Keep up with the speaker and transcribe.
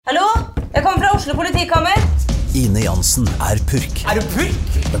Oslo politikammer. Ine Jansen purk. Du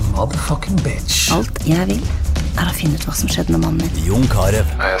purk? The motherfucking bitch. Alt jeg vil å finne ut hva som skjedde med mannen min. Jon Carew.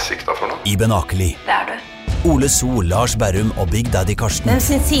 Jeg sikta for noe? Iben Akeli. Det du. Ole So, Lars Berrum og Big Daddy Karsten. Hvem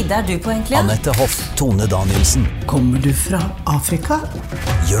sin side du på egentlig? Annette Hoff, Tone Danielsen. Kommer du fra Afrika?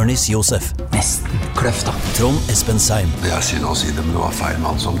 Jørnis Josef. Nesten kløfta. Trond Espen Seim. Det er synd å si det, men det var feil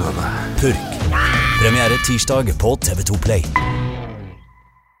mann som døde. Purk. Premiere tirsdag på TV2 Play.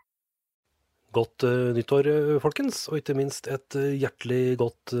 Godt nyttår, folkens, og ikke minst et hjertelig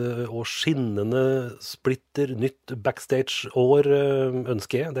godt og skinnende splitter nytt backstage-år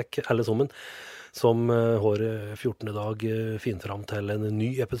ønsker jeg, dekk alle sammen, som har 14. dag finner fram til en ny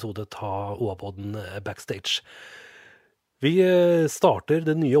episode av OA-podden Backstage. Vi starter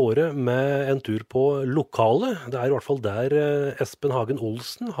det nye året med en tur på lokalet. Det i hvert fall der Espen Hagen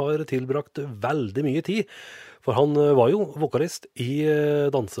Olsen har tilbrakt veldig mye tid. For han var jo vokalist i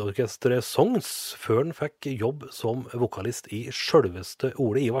danseorkestret Songs, før han fikk jobb som vokalist i selveste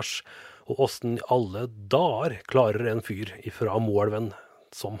Ole Ivars. Og hvordan alle dager klarer en fyr fra Moelven,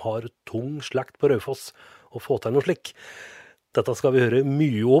 som har tung slekt på Raufoss, å få til noe slik. Dette skal vi høre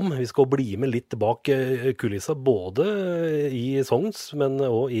mye om. Vi skal bli med litt bak kulissa, både i Songs, men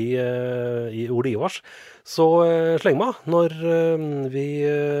også i Ole Ivars. Så sleng meg når vi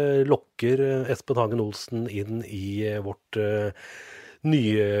lokker Espen Hagen Olsen inn i vårt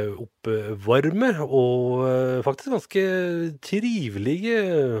nye oppvarme og faktisk ganske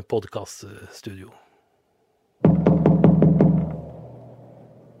trivelige podcaststudio.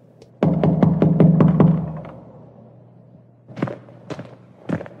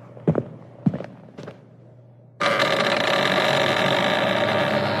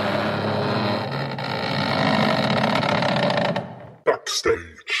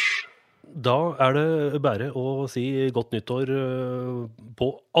 Da det bare å si godt nyttår på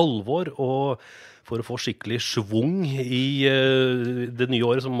alvor, og for å få skikkelig svung i det nye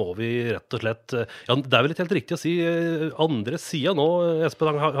året så må vi rett og slett, ja, det vel litt helt riktig å si andre siden nå,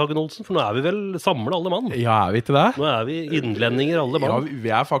 Espen Hagen Olsen, for nå vi vel samlet alle mann. Ja, vi ikke det? Nå vi innlendinger alle mann.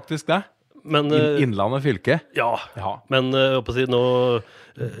 Ja, vi faktisk det. Men, Innlandet fylke. Ja, men nå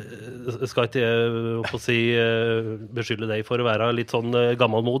skal ikke jeg beskylde deg for å være litt sånn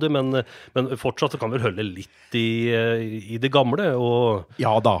gammelmodig, men fortsatt så kan vi holde litt i det gamle. Og,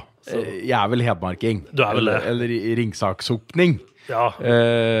 ja da, jeg vel hedmarking. Du vel det. Eller ringsaksokning. Ja.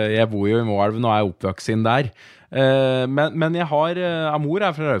 Jeg bor jo i Moelven og oppvokst inn der. Men jeg har,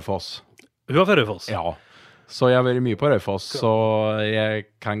 mor fra Raufoss. Hun fra Raufoss? Ja. Så jeg har vært mye på Raufoss, så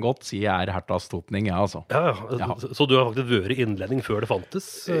jeg kan godt si jeg hertastotning, ja, altså. Ja. Så du har faktisk vært innledning før det fantes?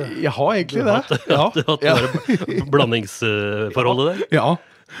 Jeg har egentlig det. Du har hatt blandingsforholdet der? Ja.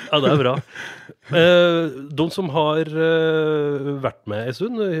 Ja, det bra. De som har vært med en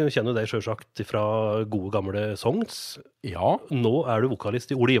stund, kjenner deg selvsagt fra gode gamle Songs. Ja. Nå du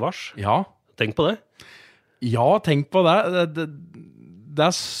vokalist i Ole Ivars. Ja. Tenk på det. Ja, tenk på det.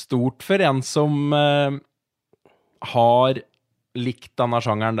 Det stort for en som har likt denne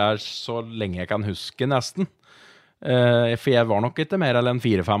sjangeren der så lenge jeg kan huske nesten. For jeg var nok ikke mer enn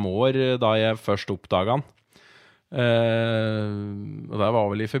 4-5 år da jeg først oppdaget han. Og det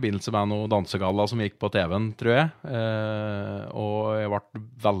var vel i forbindelse med noe dansegalla som gikk på TV-en, tror jeg. Og jeg ble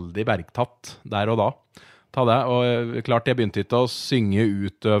veldig bergtatt der og da. Ta det. Og klart jeg begynte ikke å synge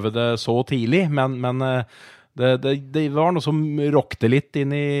utøve det så tidlig, men det var noe som rockte litt inn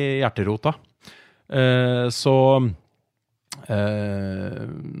i hjerterota. Så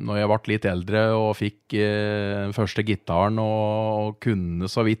når jeg ble litt eldre og fikk den første gitaren og kunne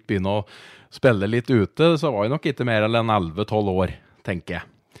så vidt begynne å spille litt ute, så var jeg nok ikke mer enn 11-12 år, tenker jeg.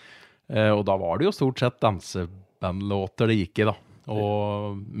 Og da var det jo stort sett dansebandlåter det gikk i da.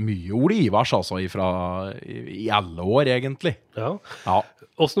 Og mye Ole Ivars altså i alle år egentlig. Ja.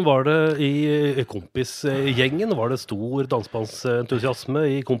 Hvordan var det i kompisgjengen? Var det stor dansebandsentusiasme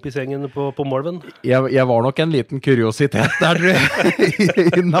i kompisgjengen på Moelven? Jeg var nok en liten kuriositet der,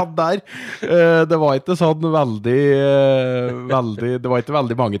 innad der. Det var ikke sånn veldig, det var ikke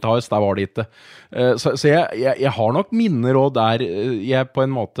veldig mange til oss, der var det ikke. Så jeg har nok minner også der jeg på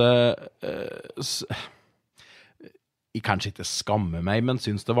en måte jeg kanskje ikke skammer meg, men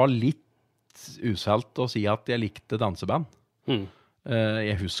synes det var litt uselt å si at jeg likte danseband.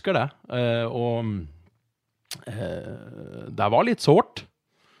 Jeg husker det. Og det var litt sårt.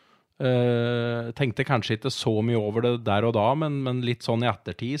 Tenkte kanskje ikke så mye over det der og da, men litt sånn i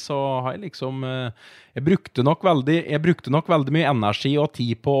ettertid så har jeg liksom jeg brukte nok veldig mye energi og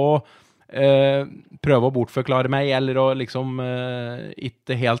tid på å prøve å bortforklare meg, eller å liksom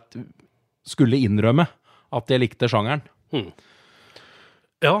ikke helt skulle innrømme at jeg likte sjangeren.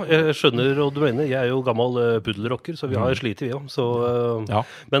 Ja, jeg skjønner hva du mener. Jeg jo gammel puddelrocker, så vi har slitet vi også. Så, Ja.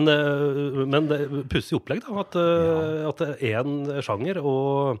 Men det pussig opplegg da, at det en sjanger,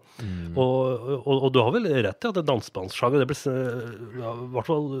 og du har vel rett i at det dansebandssjanger, det blir, ja, I hvert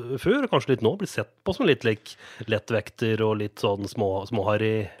fall før, og kanskje litt nå, blir sett på som litt lettvekter og litt sånn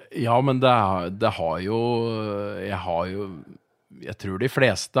småharry. Ja, men det har jo jeg tror de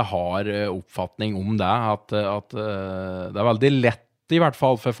fleste har oppfatning om det, at det veldig lett i hvert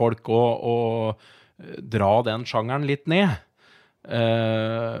fall for folk å dra den sjangeren litt ned.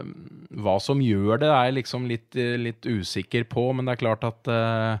 Hva som gjør det jeg liksom litt usikker på, men det klart at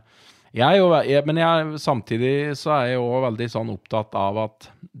samtidig så jeg jo veldig sånn opptatt av at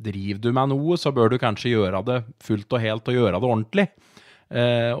driver du med noe, så bør du kanskje gjøre det fullt og helt og gjøre det ordentlig.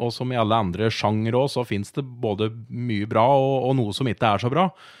 Og som I alle andre sjangere også, så finnes det både mye bra og noe som ikke så bra.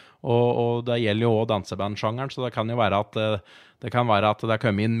 Og det gjelder jo også dansebandsjangeren, så det kan jo være at det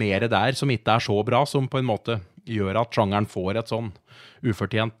kommer inn mer der som ikke så bra, som på en måte gjør at sjangeren får et sånn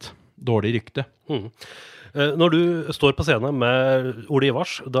ufortjent dårlig rykte. Når du står på scenen med Ole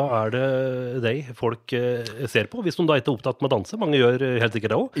Ivars, da det deg folk ser på, hvis de da ikke opptatt med å danse. Mange gjør helt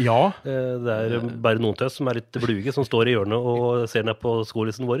sikkert det også. Ja. Det bare noen tøs som litt bluge, som står I hjørnet og ser ned på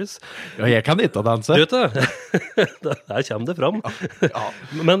skolisen vår. Ja, jeg kan ikke danse. Du vet det? Der kommer det fram. Ja.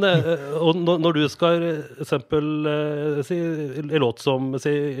 Men og når du skal eksempel si en låt som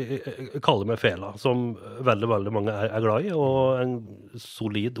Kalle med fela, som veldig, veldig mange glad I, og en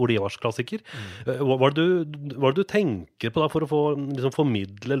solid Ole Ivars-klassiker. Hva det du tenker på da for å få, liksom,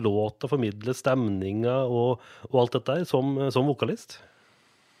 formidle låta, formidle stemninga og alt dette der som vokalist?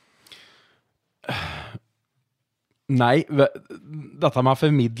 Nei, dette med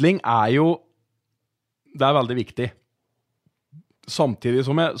formidling jo det veldig viktig. Samtidig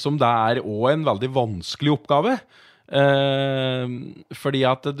som det også en veldig vanskelig oppgave. Fordi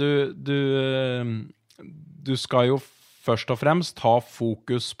at du skal jo først og fremst ta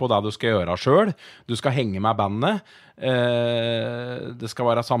fokus på det du skal gjøre selv. Du skal henge med bandet. Det skal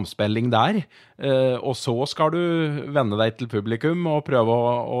være samspilling der. Og så skal du vende deg til publikum og prøve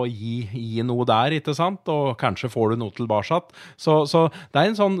å gi noe der, ikke sant? Og kanskje får du noe tilbake. Så det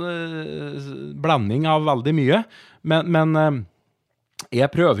en sånn blanding av veldig mye. Men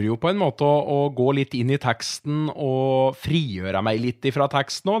jeg prøver jo på en måte å gå litt inn I teksten og frigjøre meg litt fra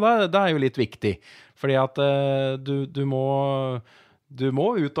teksten også. Det jo litt viktig. Fordi at du må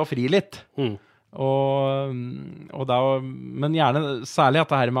ut og fri litt. Men gjerne særlig at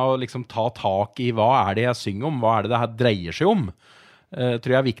det her med å liksom ta tak I hva det jeg synger om, hva det her dreier seg om,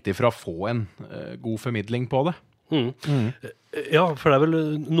 tror jeg viktig for å få en god formidling på det. Ja, for det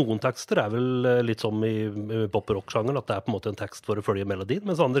vel noen tekster vel litt som I pop-rock-sjangeren, at det på en måte en tekst for å følge melodien,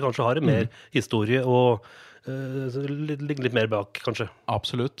 mens andre kanskje har en mer historie og ligger litt mer bak, kanskje.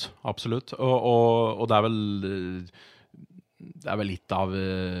 Absolutt. Og det vel litt av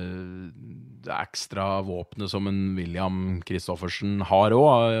det ekstra våpnet som en William Kristoffersen har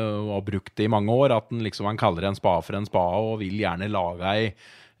også, og har brukt det I mange år, at han kaller en spa for en spa, og vil gjerne lage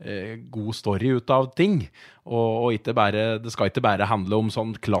god story ut av ting, og ikke bare, det skal ikke bare handle om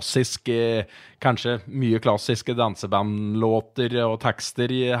sånn klassisk, kanskje mye klassiske dansebandlåter og tekster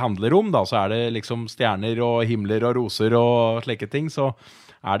handler om, da, så det liksom stjerner og himler og roser og slike ting, så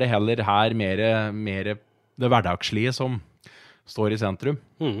det heller her mer det hverdagslige som står I sentrum.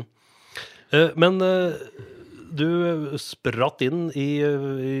 Men du spratt inn I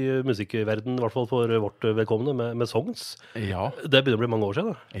musikkverden, I hvert fall for vårt velkomne, med songs. Ja. Det begynner å bli mange år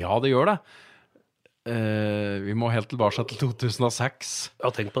siden, da. Ja, det gjør det. Vi må helt tilbake til 2006. Ja,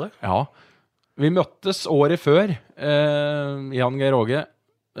 tenk på det. Ja. Vi møttes året før, Jan Geir Åge,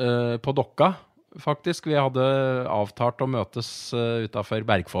 på Dokka, faktisk. Vi hadde avtalt å møtes utenfor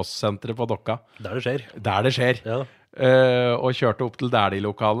Bergfoss-senteret på Dokka. Der det skjer. Der det skjer. Ja. Og kjørte opp til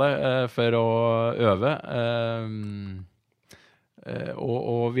Dæhlie-lokalet for å øve.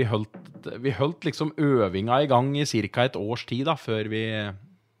 Og vi holdt liksom øvinga I gang I cirka et års tid da, før vi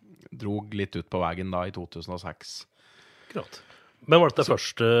drog litt ut på veien da I 2006. Akkurat. Men var det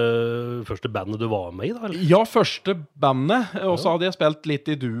første bandet du var med I da? Eller? Ja, første bandet, og så hadde jeg spilt litt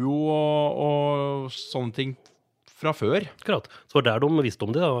I duo og sånne ting fra før. Akkurat. Så var det der de visste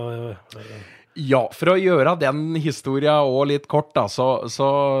om det da? Ja, for å gjøre den historien også litt kort da, så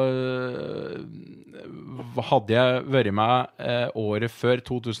hadde jeg vært med året før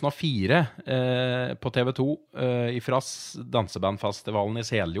 2004 på TV2 fra dansebandfestivalen I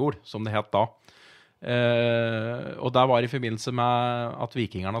Seljord, som det het da. Og det var I forbindelse med at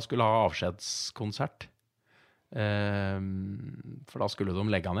Vikingerne skulle ha avskjedskonsert. For da skulle de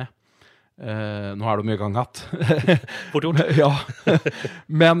legge ned. Nå er det mye gang hatt. Fort gjort. Ja.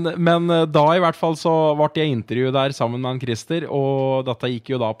 Men da i hvert fall så ble jeg intervjuet der sammen med en Christer, og dette gikk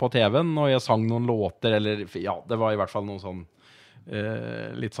jo da på TV-en, og jeg sang noen låter, eller ja, det var i hvert fall noen sånn,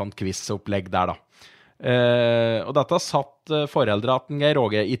 litt sånn quiz-opplegg der da. Og dette satt foreldre at Geir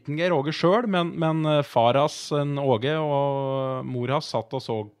Åge, ikke Geir Åge selv, men faras en Åge og mor hans satt og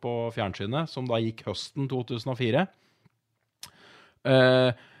så på fjernsynet, som da gikk høsten 2004.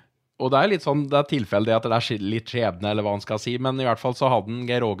 Og det litt sånn, det tilfeldig at det litt skjebne, eller hva han skal si, men i hvert fall så hadde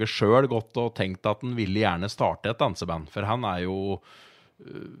Geir Åge selv gått og tenkt at han ville gjerne starte et danseband, for han jo,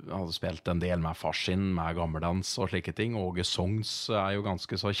 han hadde spilt en del med farsin, med gammeldans og slike ting. Åge Songs jo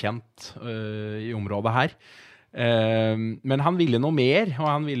ganske så kjent i området her. Men han ville noe mer, og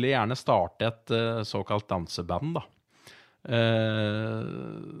han ville gjerne starte et såkalt danseband da.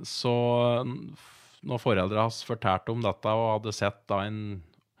 Så når foreldre hans fortalte om dette og hadde sett da en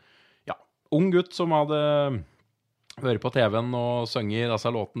ung gutt som hadde vært på TV-en og sunget disse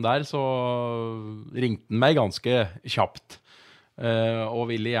låten der, så ringte han meg ganske kjapt og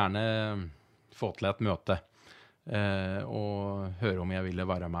ville gjerne få til et møte og høre om jeg ville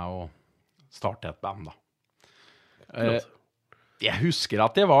være med og starte et band da. Jeg husker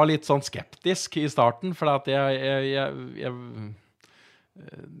at jeg var litt sånn skeptisk i starten, for at jeg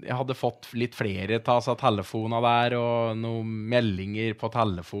hadde fått litt flere ta seg telefoner der, og noen meldinger på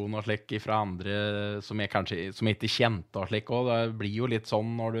telefon og slik fra andre som jeg ikke kjente og slik, og det blir jo litt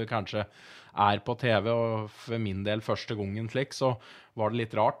sånn når du kanskje på TV, og for min del første gangen slik, så var det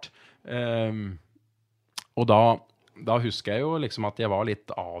litt rart. Og da husker jeg jo liksom at jeg var litt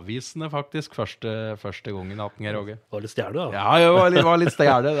avvisende faktisk, første gangen at Geir Åge. Var litt stjerne da? Ja, jeg var litt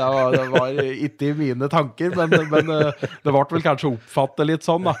stjerne. Det var ikke i mine tanker, men det ble vel kanskje oppfattet litt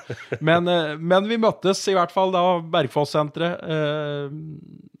sånn da. Men vi møttes i hvert fall da, Bergfoss-senteret,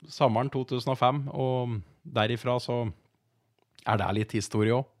 sommeren 2005, og derifra så det litt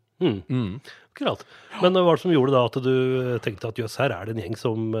historie også. Akkurat. Men hva var det som gjorde da at du tenkte at jøss, her det en gjeng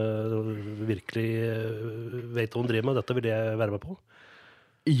som virkelig vet hva hun driver med, dette vil jeg være med på?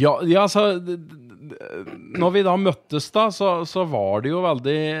 Ja, altså, når vi da møttes da, så var det jo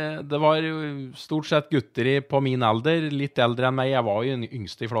veldig, det var jo stort sett gutter på min alder, litt eldre enn meg, jeg var jo den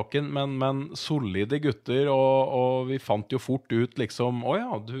yngste i flokken, men solide gutter, og vi fant jo fort ut liksom,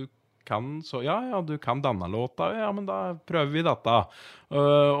 du kan denne låta, ja, men da prøver vi dette.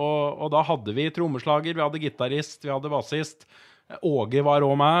 Og da hadde vi trommeslager, vi hadde gitarist, vi hadde bassist. Åge var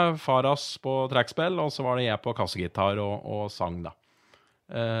også med, faras på trekkspill, og så var det jeg på kassegitar og sang da.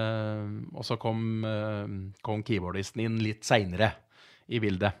 Og så kom keyboardisten inn litt senere i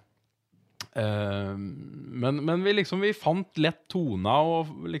bildet. Men vi fant lett tona, og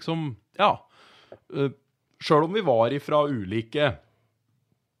liksom, ja, selv om vi var ifra ulike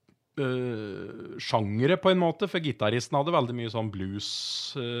sjangere på en måte, for gitaristen hadde veldig mye sånn blues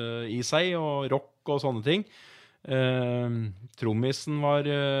i seg, og rock og sånne ting. Trommisen var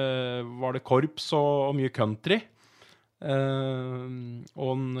det korps og mye country.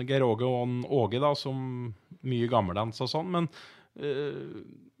 Og Geir Åge og Åge da, som mye gammeldans og sånn, men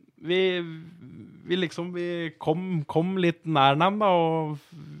vi kom litt nær dem da, og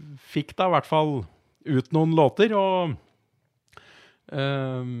fikk da i hvert fall ut noen låter, og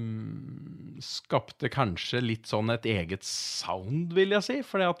skapte kanskje litt sånn et eget sound, vil jeg si,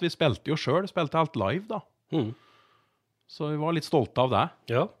 for vi spilte jo selv, spilte alt live da. Så vi var litt stolte av det.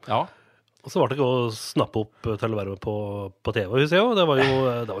 Ja. Ja. Og så var det ikke å snappe opp til å være med på TV, husker jeg jo. Det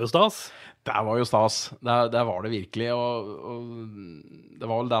var jo stas. Det var jo stas. Det var det virkelig, og det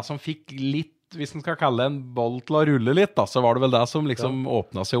var vel det som fikk litt, hvis man skal kalle en boll til å rulle litt da, så var det vel det som liksom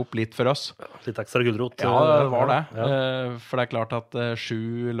åpnet seg opp litt for oss. Litt ekstra gulrot. Ja, det var det. Ja. For det klart at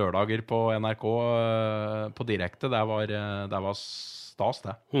 7 lørdager på NRK på direkte, det var stas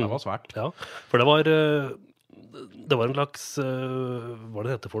det. Det var svært. Ja, for det var en slags, hva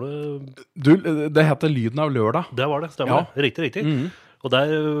det heter for det? Det heter Lyden av lørdag. Det var det, stemmer det. Riktig. Og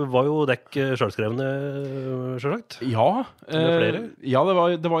der var jo dekk selvskrevne, selvsagt. Ja, flere. Ja,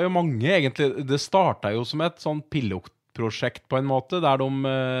 det var jo mange egentlig. Det startet jo som et sånn pilotprosjekt på en måte, der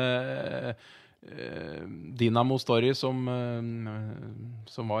Dynamo Story, som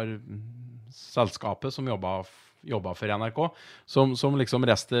var selskapet som jobbet for NRK, som liksom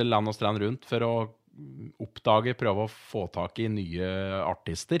reiste land og strand rundt for å prøve å få tak i nye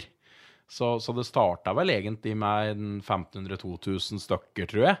artister. Så det startet vel egentlig med 1500-2000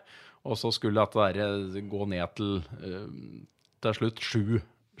 stykker, tror jeg. Og så skulle dette gå ned til slutt 7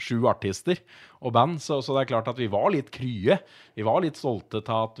 artister og band. Så det klart at vi var litt krye. Vi var litt stolte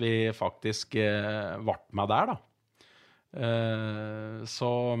til at vi faktisk ble med der, da. Så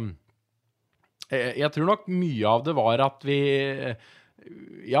Jeg tror nok mye av det var at vi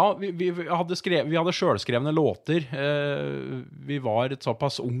hadde selvskrevne låter. Vi var et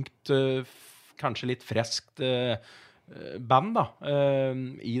såpass ungt, kanskje litt freskt band da,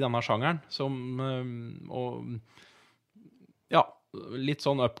 i denne sjangeren, og ja, litt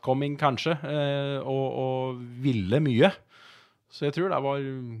sånn upcoming kanskje, og ville mye. Så jeg tror det var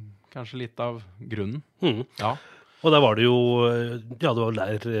kanskje litt av grunnen. Ja. Og der var det jo, ja, det var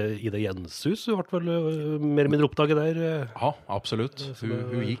der Ida Jenshus, hun ble vel mer eller mindre oppdaget der. Ja, absolutt.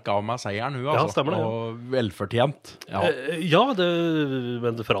 Hun gikk av med seieren, hun altså. Ja, stemmer det. Og velfortjent. Ja, ja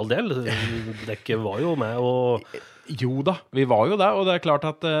men for all del, Dekke var jo med og... Jo da, vi var jo det, og det klart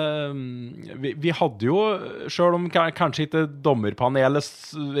at vi hadde jo, selv om kanskje ikke dommerpanelet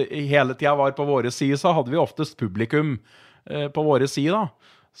hele tiden var på våre side, så hadde vi oftest publikum på våre side da.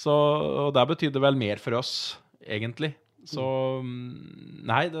 Og det betydde vel mer for oss, egentlig. Så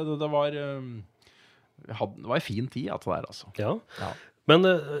nei, det var en fin tid at det der, altså. Ja. Men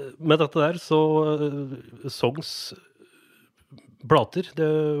med dette der, så songs plater, det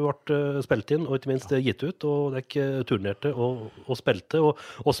ble spilt inn, og ikke minst gitt ut, og det ikke turnerte og spilte. Og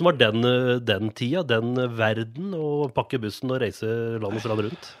hvordan var den tida, den verden, å pakke bussen og reise landet fra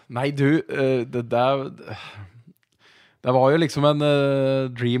rundt? Nei, det var jo liksom en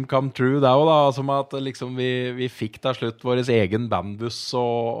dream come true det også da, som at liksom vi fikk der slutt vår egen bandbuss,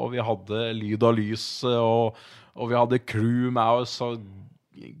 og vi hadde lyd og lys, og vi hadde crew med oss, og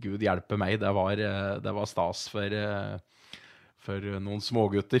Gud hjelpe meg, det var stas for noen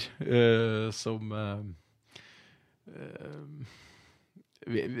smågutter som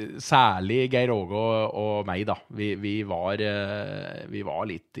særlig Geir Åge og meg da, vi var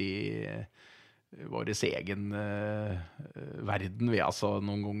litt i vår egen verden, vi altså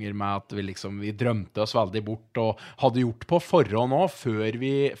noen ganger med at vi drømte oss veldig bort, og hadde gjort på forhånd også,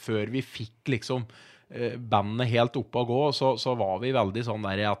 før vi fikk liksom bandet helt oppe å gå, så var vi veldig sånn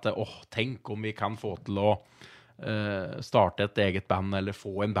der at, tenk om vi kan få til å starte et eget band, eller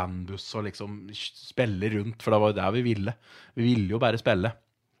få en bandbuss, og liksom spille rundt, for det var jo det vi ville. Vi ville jo bare spille.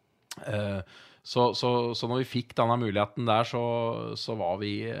 Så når vi fikk denne muligheten der, så var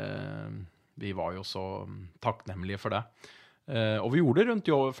vi var jo så takknemlige for det. Og vi gjorde rundt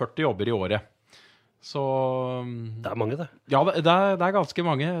 40 jobber i året. Så det er mange det. Ja, det er ganske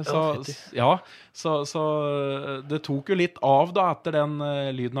mange. Så det tok jo litt av da, etter den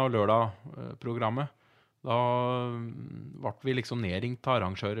Lyden av lørdag-programmet. Da ble vi liksom nedringt til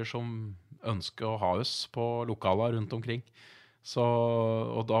arrangører som ønsket å ha oss på lokaler rundt omkring.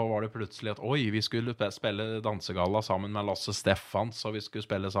 Og da var det plutselig at vi skulle spille dansegalla sammen med Lasse Steffans, og vi skulle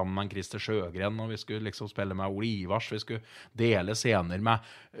spille sammen med Christer Sjøgren, og vi skulle liksom spille med Ole Ivars, vi skulle dele scener med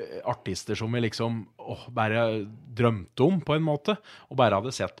artister som vi liksom bare drømte om på en måte, og bare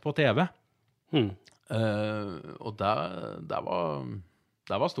hadde sett på TV. Og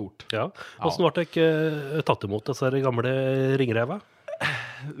det var stort. Ja. Hvordan ble det ikke tatt imot disse gamle ringreva?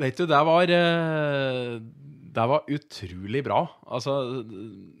 Vet du, det var utrolig bra. Altså,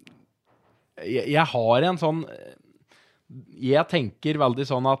 jeg har en sånn... Jeg tenker veldig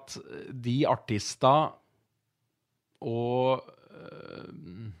sånn at de artister og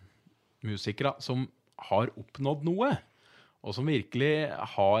musikere som har oppnådd noe, og som virkelig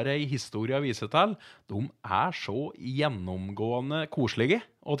har en historie å vise til, de er så gjennomgående koselige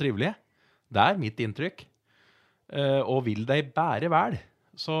og trivelige. Det er mitt inntrykk. Og vil de bære vel.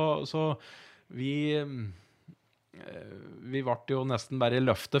 Så vi ble jo nesten bare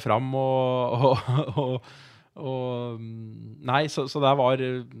løftet fram nei, så det var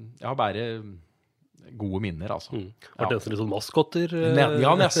bare gode minner, altså. Var det nesten litt sånn maskotter?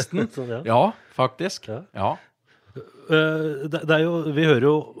 Ja, nesten. Ja, faktisk. Ja. Det er jo, vi hører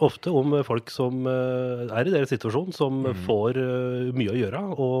jo ofte om folk som er i deres situasjon, som får mye å gjøre,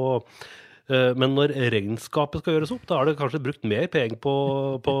 men når regnskapet skal gjøres opp, da er det kanskje brukt mer penger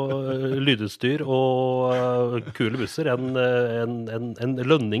på lydutstyr og kule busser enn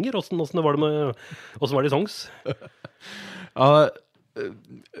lønninger. Hvordan var det i songs? Ja,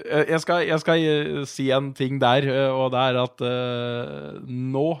 jeg skal si en ting der, og det er at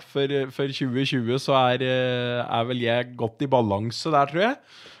nå, for 2020, så er vel jeg godt i balanse der, tror jeg.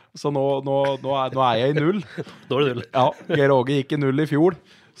 Så nå er jeg i null. Nå er det null. Ja, Geir Åge gikk i null i fjor.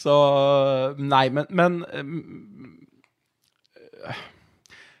 Så, nei, men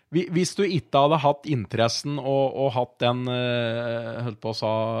hvis du ikke hadde hatt interessen og hatt den, holdt på å si,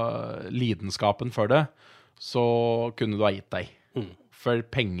 lidenskapen for det, så kunne du ha gitt deg. For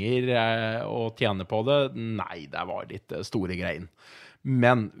penger å tjene på det, nei, det var litt store greien.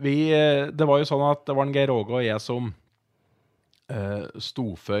 Men det var jo sånn at det var en Geir Åge og jeg som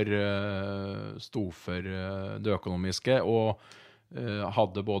sto for det økonomiske, og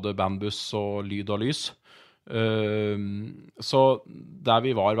hadde både bandbuss og lyd og lys. Så det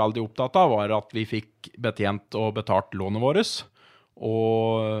vi var veldig opptatt av var at vi fikk betjent og betalt lånet våres,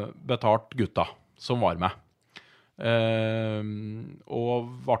 og betalt gutta som var med. Og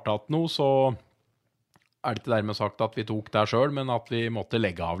vartatt nå, så det ikke dermed sagt at vi tok det selv, men at vi måtte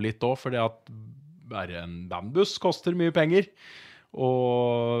legge av litt også, fordi at bare en bandbuss koster mye penger,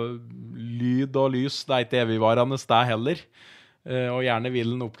 og lyd og lys, det ikke evigvarende sted heller. Og gjerne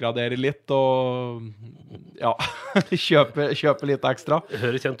vil den oppgradere litt, og ja, kjøpe litt ekstra.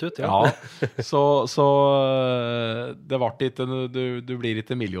 Høres kjent ut, ja. Ja, så det var ikke, du blir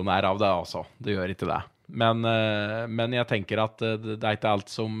ikke millionær av det, altså. Du gjør ikke det. Men jeg tenker at det ikke alt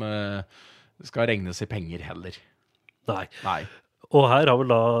som skal regnes i penger heller. Nei. Og her har vel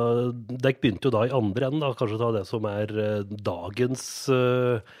da, det begynte jo da i andre enden, da, kanskje da det som dagens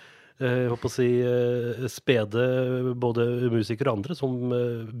jeg håper å si, spede både musikere og andre som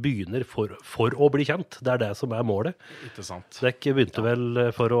begynner for å bli kjent. Det det som målet. Ikke sant. Det begynte vel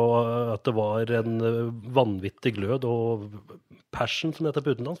for at det var en vanvittig glød og passion, som heter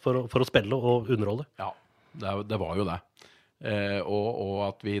på utenlands, for å spille og underholde. Ja, det var jo det. Og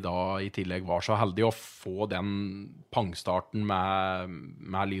at vi da i tillegg var så heldige å få den pangstarten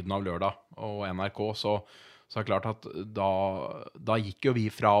med Lyden av lørdag og NRK, så det klart at da gikk jo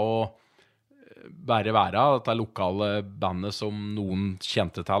vi fra å bare være dette lokale bandet som noen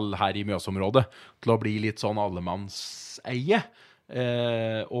kjente til her i Mjøsområdet, til å bli litt sånn allemannseie.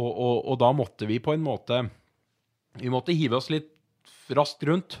 Og da måtte vi på en måte, vi måtte hive oss litt raskt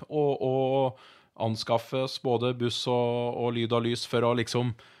rundt og anskaffe oss både buss og lyd og lys for å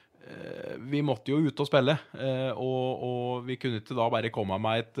liksom, vi måtte jo ut og spille, og vi kunne ikke da bare komme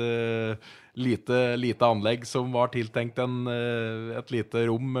med et lite anlegg som var tiltenkt et lite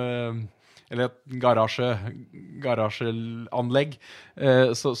rom, eller et garasjeanlegg.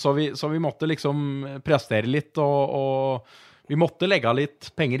 Så vi måtte liksom prestere litt, og vi måtte legge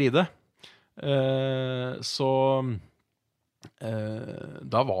litt penger i det. Så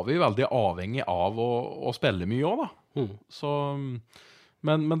da var vi veldig avhengig av å spille mye også, da. Så...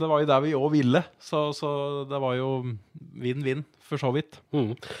 Men det var jo det vi også ville, så det var jo vinn-vinn, for så vidt.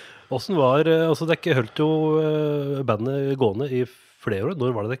 Hvordan var, altså dere holdt jo bandet gående i flere år. Når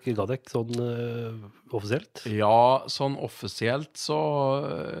var det dere ga dere sånn offisielt? Ja, sånn offisielt så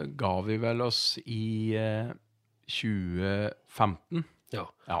ga vi vel oss i 2015. Ja.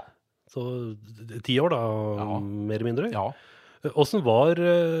 Ja. Så 10 år da, mer eller mindre? Ja. Hvordan var...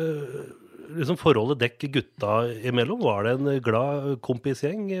 liksom forholdet dekk gutta imellom, var det en glad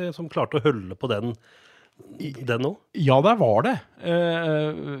kompisgjeng som klarte å holde på den nå? Ja, det var det.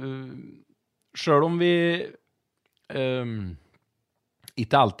 Selv om vi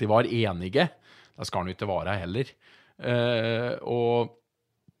ikke alltid var enige, det skal han jo ikke være heller, og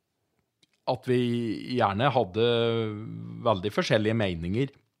at vi gjerne hadde veldig forskjellige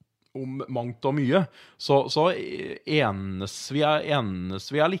meninger om mangt og mye, så enes vi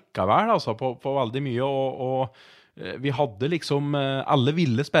allikevel, altså, på veldig mye, og vi hadde liksom, alle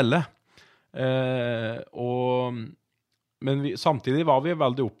ville spille, men samtidig var vi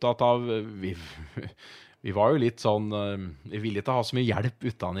veldig opptatt av, vi var jo litt sånn, vi ville ikke ha så mye hjelp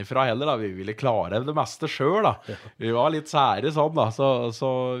utenifra heller, da. Vi ville klare det meste selv, da. Vi var litt sære sånn, da,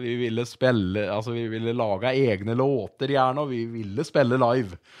 så vi ville spille, altså vi ville lage egne låter gjerne, og vi ville spille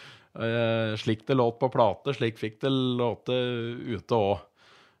live. Slik det låt på plate, slik fikk det låte ute også.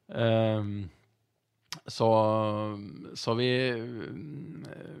 Så vi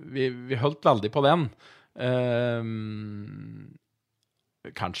holdt veldig på den.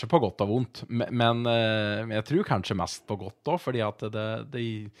 Kanskje på godt og vondt, men jeg tror kanskje mest på godt også, fordi at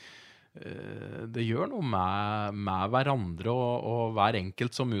det gjør noe med hverandre og hver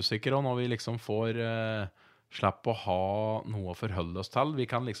enkelt som musiker, og når vi liksom får slippe å ha noe å forholde oss til. Vi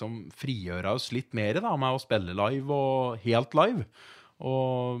kan liksom frigjøre oss litt mer da, med å spille live og helt live.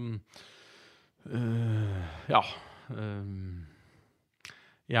 Og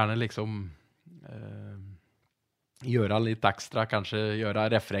gjerne liksom gjøre litt ekstra, kanskje gjøre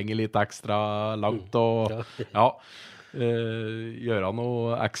refrenget litt ekstra langt, og gjøre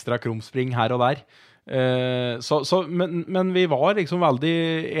noe ekstra krumspring her og der. Men vi var liksom veldig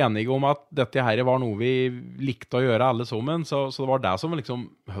enige om at dette her var noe vi likte å gjøre alle sammen, så det var det som liksom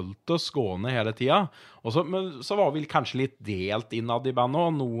holdt oss gående hele tiden. Men så var vi kanskje litt delt innad i bandet,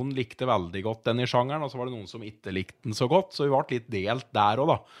 og noen likte veldig godt den i sjangeren, og så var det noen som ikke likte den så godt, så vi var litt delt der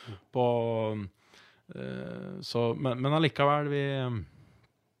også da. Men allikevel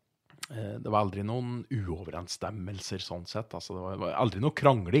det var aldri noen uoverensstemmelser sånn sett. Altså, det var aldri noe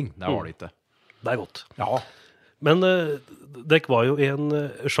krangling, det var det ikke. Det er godt. Ja, Men dere var jo i en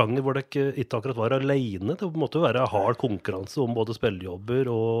sjanger hvor dere ikke akkurat var alene. Det måtte jo være hard konkurranse om både spillejobber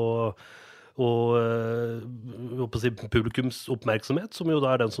og jeg håper å si, publikums oppmerksomhet, som jo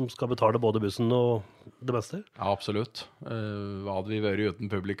da er den som skal betale både bussen og det meste. ja, absolutt. Hva hadde vi vært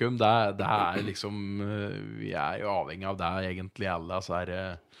uten publikum? Det er liksom, vi er jo avhengig av det egentlig alle, altså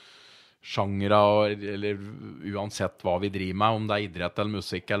sjangere, eller uansett hva vi driver med, om det er idrett eller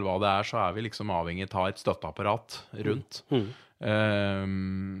musikk eller hva det er, så er vi liksom avhengig av å ha et støtteapparat rundt.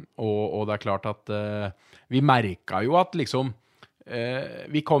 Og det er klart at vi merket jo at liksom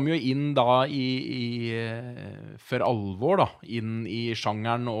vi kom jo inn da for alvor da, inn i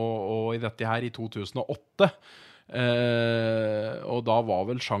sjangeren og i dette her i 2008. Og da var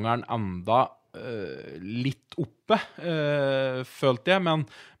vel sjangeren enda litt oppe, følte jeg,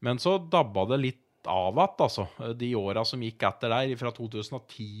 men så dabba det litt av at, altså, de årene som gikk etter der, fra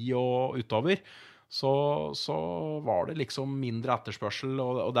 2010 og utover, så var det liksom mindre etterspørsel,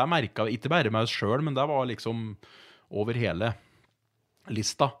 og det merket vi, ikke bare med oss selv, men det var liksom over hele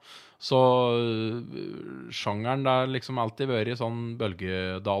lista. Så sjangeren der liksom alltid vært i sånn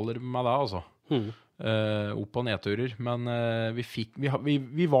bølgedaler med det, altså. Opp- og nedturer, men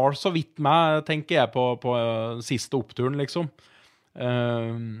vi var så vidt med, tenker jeg, på siste oppturen, liksom.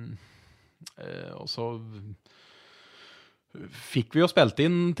 Og så fikk vi jo spilt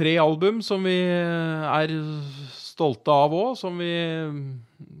inn 3 album som vi er stolte av også, som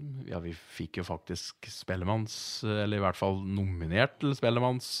vi fikk jo faktisk eller i hvert fall nominert til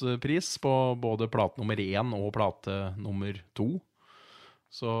Spellemannspris på både plate nummer 1 og plate nummer 2.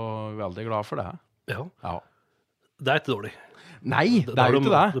 Så veldig glad for det. Ja. Ja. Det er ikke dårlig. Nei, det er jo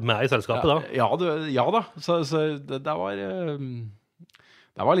ikke det. Du er med i selskapet da. Ja da. Så det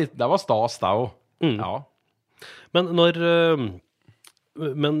var stas da også. Ja. Men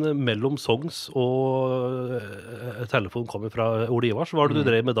mellom songs og telefon kommer fra Ole Ivars, hva var det du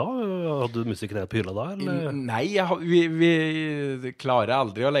drev med da? Hadde du musikken nede på hylla da? Eller? Nei, vi klarer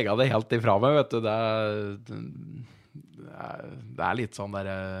aldri å legge det helt ifra meg, vet du. Det er litt sånn der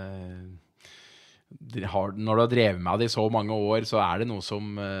når du har drevet med det i så mange år, så er det noe som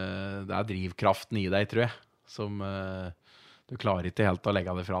det er drivkraften i deg, tror jeg, som du klarer ikke helt å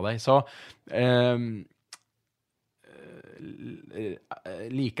legge det fra deg. Så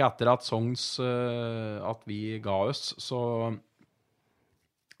like etter at songs at vi ga oss, så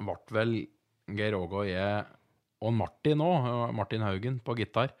ble vel Geir Åge og jeg og Martin Hagen på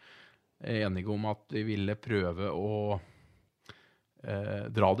gitar enige om at vi ville prøve å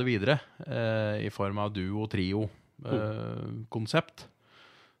dra det videre i form av duo, trio konsept.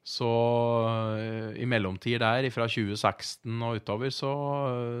 Så i mellomtid der, fra 2016 og utover, så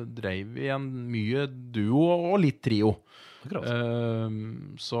drev vi en mye duo og litt trio.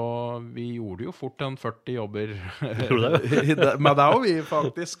 Så vi gjorde jo fort en 40 jobber med det og vi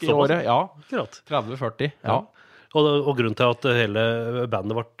faktisk i året. Ja, 30-40, ja. Og grunnen til at hele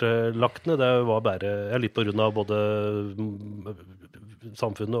bandet ble lagt ned, det var bare litt på grunn av både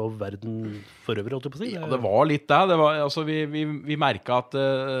samfunnet og verden for øvrig, holdt jeg på å si. Ja, det var litt det. Det var, altså, vi merket at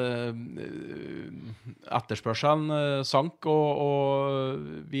etterspørselen sank,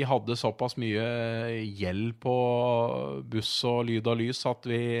 og vi hadde såpass mye gjeld på buss og lyd og lys at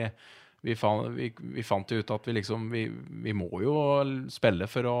vi fant ut at vi må jo spille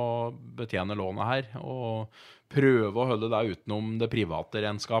for å betjene lånet her, og prøve å holde det utenom det private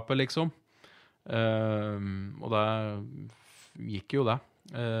regnskapet, liksom. Og det gikk jo det.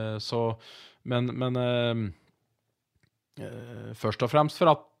 Men først og fremst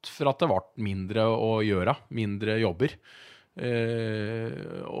for at det ble mindre å gjøre, mindre jobber.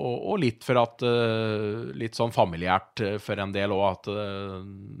 Og litt for at litt sånn familiært for en del også, at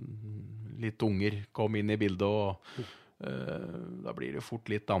litt unger kom inn i bildet, og da blir det fort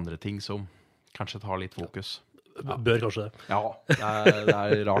litt andre ting som kanskje tar litt fokus. Bør kanskje det. Ja, det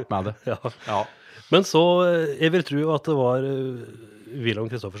er rart med det. Ja. Men så, jeg vil tro at det var Wilhelm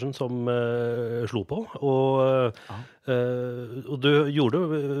Kristoffersen som slo på, og du gjorde i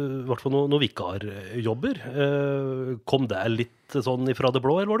hvert fall noen vikarjobber. Kom det litt sånn ifra det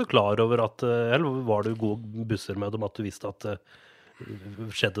blå, eller var du klar over eller var du gode busser med dem at du visste at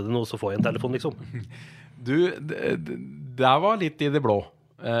skjedde det noe, så får jeg en telefon, liksom? Det var litt i det blå.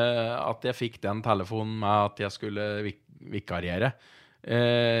 At jeg fikk den telefonen med at jeg skulle vikariere.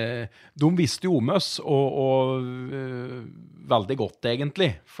 De visste jo om oss, og veldig godt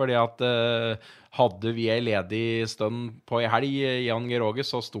egentlig, fordi at hadde vi en ledig stund på en helg, Jan George,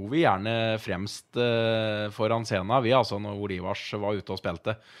 så sto vi gjerne fremst foran scenen, vi altså, når Olivars var ute og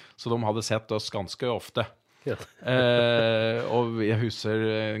spilte. Så de hadde sett oss ganske ofte. Ja. Og jeg husker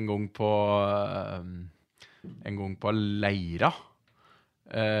en gang på Leira,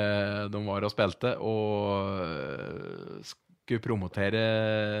 de var og spilte, og skulle promotere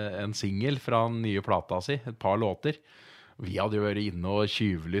en single fra den nye plata si, et par låter. Vi hadde jo vært inne og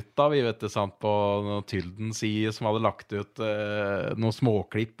tjuvlytta, vi vet det sant, på noen Tylden-side som hadde lagt ut noen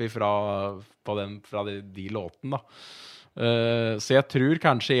småklipp fra de låtene da. Så jeg tror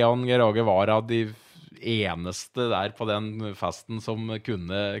kanskje Jan George var av de eneste der på den festen som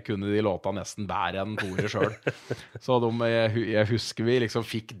kunne de låta nesten bedre enn Tore selv. Så jeg husker vi liksom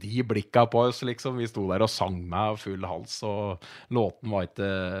fikk de blikka på oss, liksom. Vi sto der og sang med full hals, og låten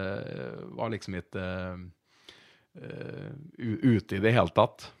var liksom ikke ute i det hele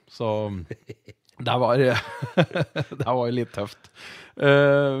tatt. Så det var jo litt tøft.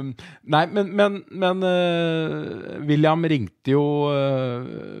 Nei, men William ringte jo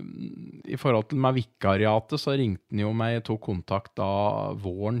i forhold til med vikariatet, så ringte han jo meg, tok kontakt da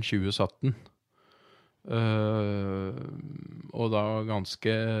våren 2017. Og da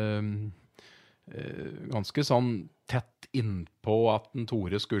ganske sånn tett innpå at den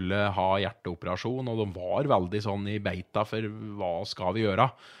Tore skulle ha hjerteoperasjon, og de var veldig sånn i beita for hva skal vi gjøre?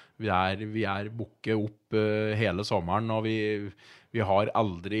 Vi er booket opp hele sommeren, og vi har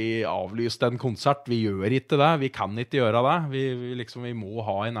aldri avlyst en konsert. Vi gjør ikke det, vi kan ikke gjøre det. Vi må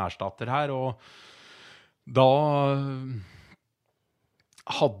ha en erstatter her, og da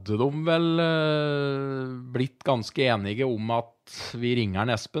hadde de vel blitt ganske enige om at vi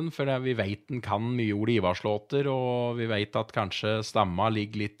ringer Espen, for vi vet den kan mye Ole Ivars-låter, og vi vet at kanskje stemma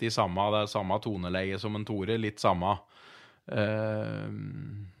ligger litt i det samme toneleie som en Tore, litt samme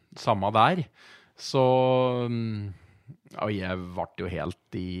der. Så og jeg ble jo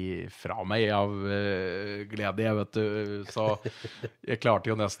helt fra meg av glede, jeg vet du. Så jeg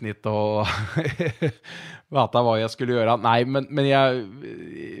klarte jo nesten ikke å vite hva jeg skulle gjøre. Nei, men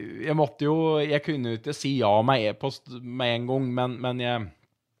jeg måtte jo, jeg kunne jo ikke si ja med e-post med en gang, men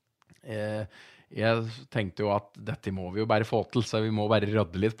jeg tenkte jo at dette må vi jo bare få til, så vi må bare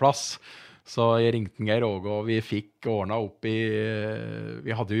rydde litt plass. Så jeg ringte Geir Åge, og vi fikk ordnet opp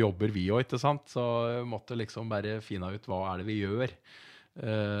vi hadde jo jobber vi også, ikke sant? Så jeg måtte liksom bare finne ut hva det vi gjør.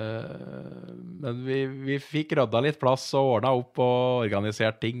 Men vi fikk ryddet litt plass og ordnet opp og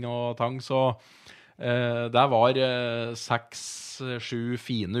organisert ting og tang, så det var 6-7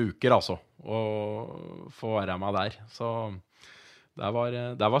 fine uker altså, å få være med der. Så det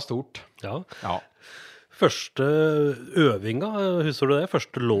var stort. Ja. Første øvinga, husker du det?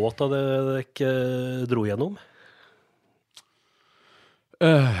 Første låta dere dro gjennom?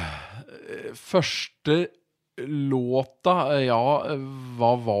 Første låta, ja,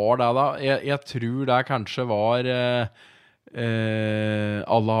 hva var det da? Jeg tror det kanskje var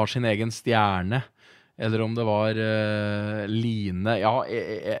Alle har sin egen stjerne, eller om det var Line, ja,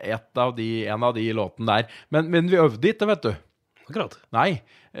 en av de låtene der. Men vi øvde ikke, vet du. Akkurat. Nei,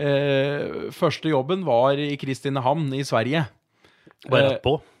 første jobben var i Kristinehamn i Sverige. Det var rett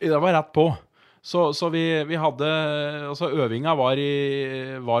på? Det var rett på. Så vi hadde, altså øvinga var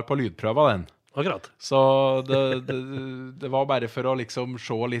på lydprøva den. Akkurat. Så det var bare for å liksom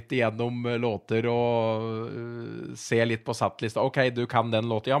se litt igjennom låter og se litt på settlista. Ok, du kan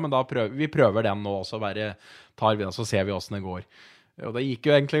den låten, ja, men da vi prøver den nå, så bare tar vi den, så ser vi hvordan det går. Og det gikk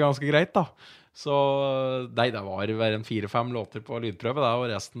jo egentlig ganske greit da. Så det var en 4-5 låter på lydprøve da, og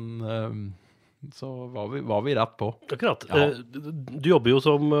resten så var vi rett på. Akkurat. Ja. Du jobber jo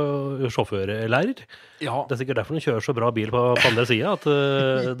som sjåførlærer. Ja. Det er sikkert derfor du kjører så bra bil på andre siden, at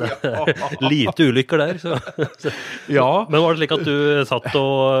det er lite ulykker der. Så. Ja. Men var det slik at du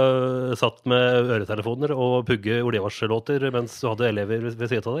satt med øretelefoner og pugge Olivars-låter mens du hadde elever ved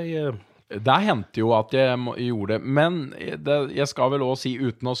siden av deg? Det hendte jo at jeg gjorde det, men jeg skal vel også si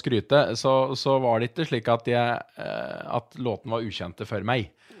uten å skryte, så var det ikke slik at låten var ukjente for meg.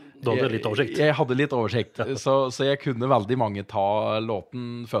 Du hadde litt oversikt? Jeg hadde litt oversikt, så jeg kunne veldig mange ta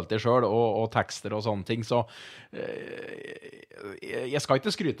låten, følte jeg selv, og tekster og sånne ting, så jeg skal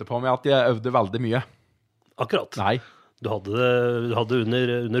ikke skryte på meg at jeg øvde veldig mye. Akkurat? Nei. Du hadde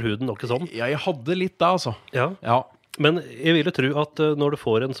under huden noe sånn? Ja, jeg hadde litt da, altså. Ja. Men jeg vil jo tro at når du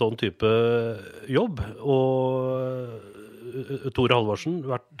får en sånn type jobb, og Tore Halvorsen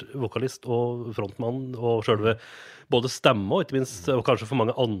vært vokalist og frontmann og selve både stemme og ikke minst, og kanskje for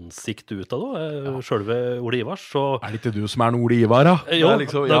mange ansikt ut av det, selve Ole Ivars. Så, det ikke du som en Ole Ivar, da? Jo,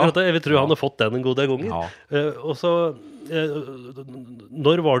 liksom, akkurat det. Jeg vil tro han har fått den en god del ganger. Og så,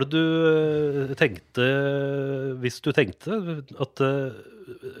 når var det du tenkte, hvis du tenkte, at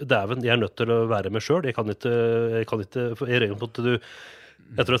dæven, jeg nødt til å være med selv, jeg kan ikke jeg regner på at du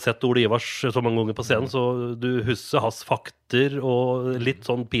jeg tror jeg har sett Ole Ivars så mange ganger på scenen, så du husker hans fakter og litt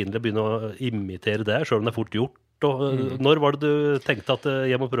sånn pinlig begynne å imitere det, selv om det fort gjort. Og når var det du tenkte at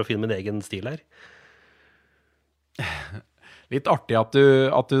jeg må prøve å finne min egen stil her? Litt artig at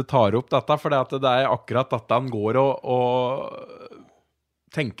du tar opp dette, for det akkurat dette han går og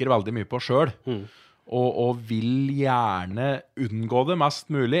tenker veldig mye på selv. Og vil gjerne unngå det mest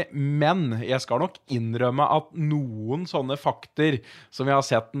mulig, men jeg skal nok innrømme at noen sånne fakter som jeg har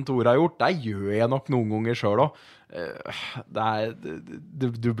sett en Tore har gjort, det gjør jeg nok noen ganger selv også.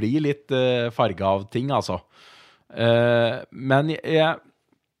 Du blir litt farget av ting, altså. Men ja,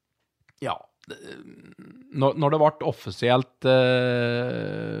 når det ble offisielt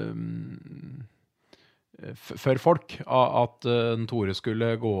for folk at Tore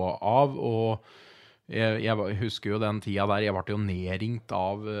skulle gå av, og jeg husker jo den tida der, jeg ble jo nedringt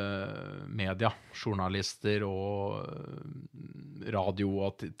av media, journalister og radio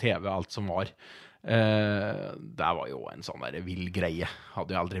og TV, alt som var. Det var jo en sånn der vill greie.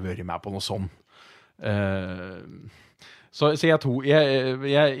 Hadde jo aldri vært med på noe sånn. Så jeg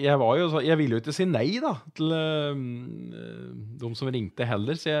var jo så, jeg ville jo ikke si nei da, til de som ringte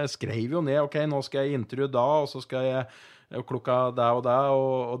heller, så jeg skrev jo ned, ok, nå skal jeg intervjue da, og så skal jeg klokka der og der,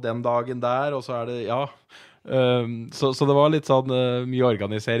 og den dagen der, og så det, ja. Så det var litt sånn mye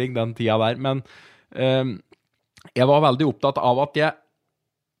organisering den tida der, men jeg var veldig opptatt av at jeg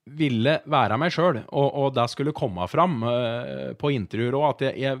ville være meg selv, og det skulle komme fram på intervjuer også, at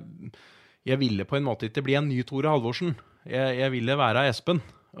jeg ville på en måte ikke bli en ny Tore Halvorsen. Jeg ville være Espen,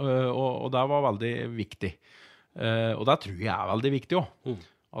 og det var veldig viktig. Og det tror jeg veldig viktig også.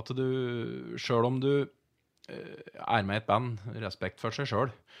 At du, selv om du med et band, respekt for seg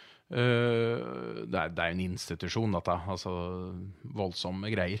selv, det jo en institusjon, dette, altså voldsomme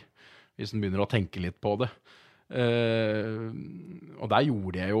greier, hvis en begynner å tenke litt på det. Og der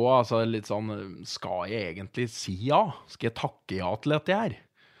gjorde jeg jo altså, litt sånn, skal jeg egentlig si ja? Skal jeg takke ja til dette her?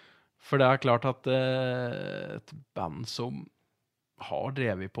 For det klart at et band som har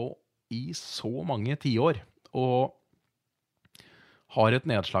drevet på i så mange tiår, og har et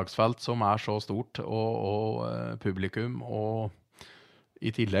nedslagsfelt som så stort, og publikum, og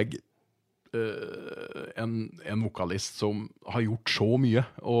i tillegg en vokalist som har gjort så mye,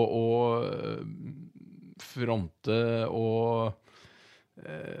 og fronte, og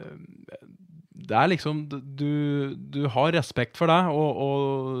det liksom, du har respekt for det,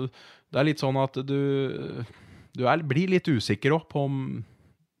 og det litt sånn at du blir litt usikker også på om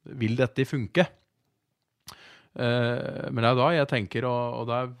vil dette funke. Men det da jeg tenker, og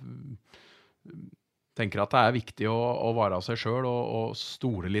det tenker at det viktig å være seg selv, og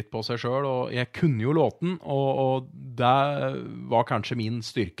stole litt på seg selv, og jeg kunne jo låten, og det var kanskje min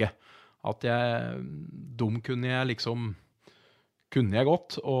styrke, at kunne jeg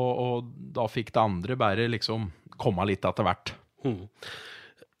godt, og da fikk det andre bare liksom komme litt etter hvert.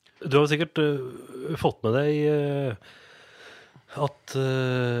 Du har sikkert fått med deg at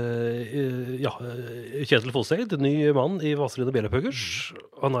Kjetil Fossegd, ny mann i Vazelina Bjellepøggers,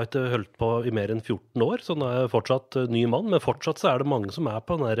 han har ikke holdt på i mer enn 14 år, så han fortsatt ny mann, men fortsatt så det mange som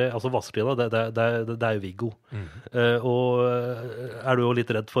på den der, altså Vazelina, det jo Viggo. Og du jo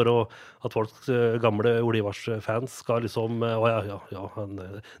litt redd for at folks gamle Ole Ivars-fans skal liksom,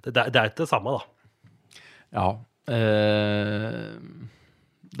 det ikke det samme da. Ja,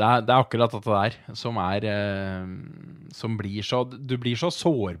 det akkurat dette der som blir så, du blir så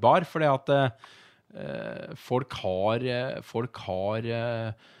sårbar, fordi at folk har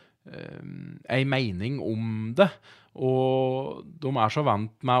en mening om det, og de så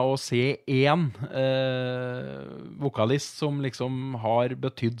vant med å se en vokalist som liksom har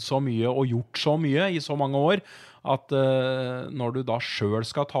betydd så mye og gjort så mye i så mange år, at når du da selv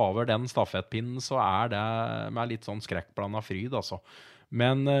skal ta over den stafettpinnen, så det med litt sånn skrekkblandet fryd, altså.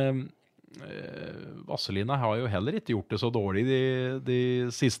 Men Vazelina har jo heller ikke gjort det så dårlig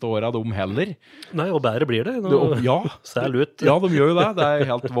de siste årene, de heller. Nei, og bedre blir det. Ja, ut. Ja, de gjør jo det. Det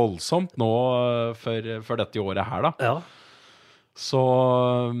helt voldsomt nå for dette året her, da. Ja.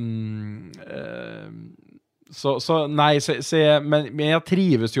 Men jeg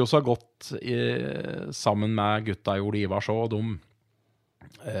trives jo så godt sammen med gutta i Ole Ivars, og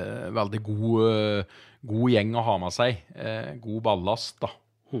veldig god gjeng å ha med seg. God ballast, da.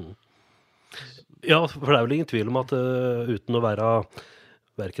 Ja, for det er vel ingen tvil om at uten å være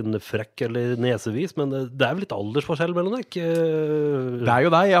hverken frekk eller nesevis, men det er vel litt aldersforskjell mellom deg. Det er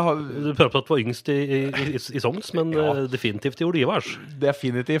jo det. Du prøver på at du var yngst i Sogns, men definitivt i Olivars.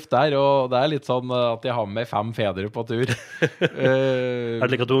 Definitivt der, og det er litt sånn at jeg har med 5 fedre på tur. Er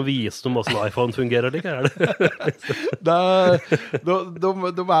det like at du må vise dem hvordan iPhone fungerer, like? Er det?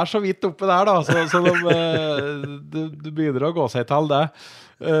 De er så vidt oppe der, da, så de begynner å gå seg til det.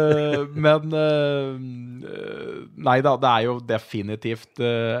 Men nei da, det er jo definitivt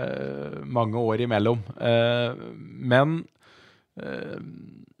mange år imellom. Men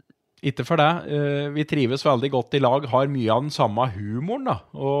ikke for det. Vi trives veldig godt i lag, har mye av den samme humoren, da.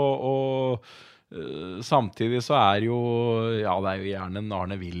 Og samtidig så er jo, ja, det er jo gjerne en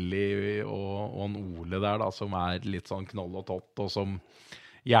Arne Willy og en Ole der, da, som er litt sånn knoll og tott, og som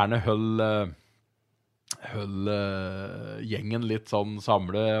gjerne holder gjengen litt sånn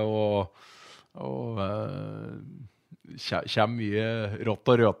samle og kommer mye rått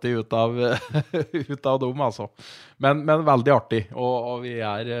og røti ut av dem, altså. Men veldig artig, og vi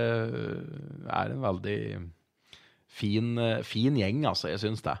er en veldig fin gjeng, altså, jeg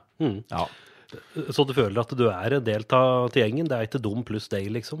synes det. Ja. Så du føler at du er en del av gjengen? Det er ikke dum pluss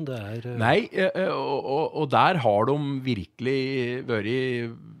deg, liksom? Det er... Nei, og der har de virkelig vært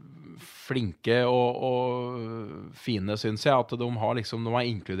flinke og fine, synes jeg, at de har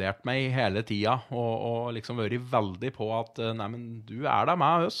inkludert meg hele tiden, og liksom vært veldig på at, nei, men du er der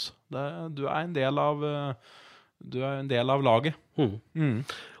med oss. Du er en del av laget.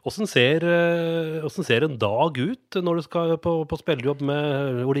 Hvordan ser en dag ut når du skal på spillejobb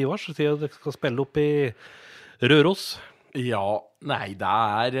med Olivars? Sier du skal spille opp i Røros? Ja, nei,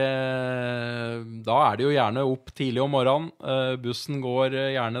 da er det jo gjerne opp tidlig om morgenen. Bussen går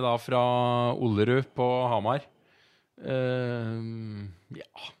gjerne da fra Ollerud på Hamar. Ja,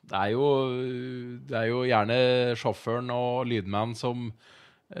 det er jo gjerne sjåføren og lydmenn som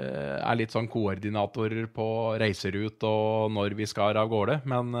er litt sånn koordinatorer på reiserut og når vi skal av gårde,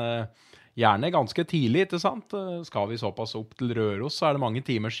 men gjerne ganske tidlig, ikke sant? Skal vi såpass opp til Røros, så er det mange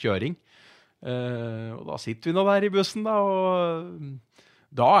timers kjøring. Og da sitter vi nå der i bussen, da, og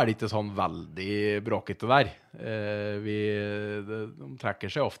da er det ikke sånn veldig bråkete der. De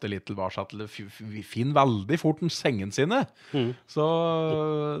trekker seg ofte litt tilbake til vi finner veldig fort sengen sine. Så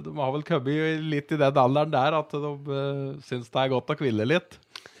de har vel kommet litt i den alderen der at de synes det er godt å hvile litt.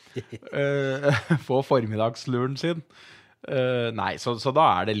 Få formiddagsluren sin. Nei, så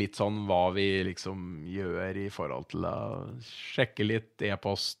da er det litt sånn hva vi liksom gjør i forhold til å sjekke litt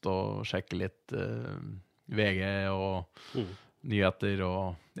e-post og sjekke litt VG og nyheter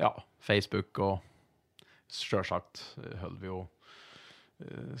og ja, Facebook, og selvsagt holder vi jo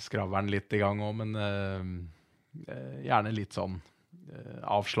skraveren litt i gang også, men gjerne litt sånn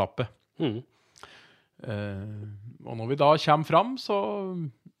avslappe. Og når vi da kommer fram, så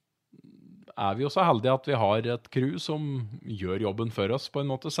er vi jo så heldige at vi har et crew som gjør jobben for oss, på en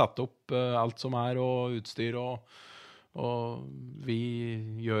måte sette opp alt som er og utstyr, og vi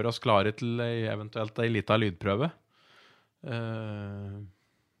gjør oss klare til eventuelt en liten lydprøve.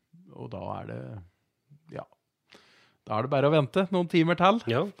 Og da er det bare å vente noen timer til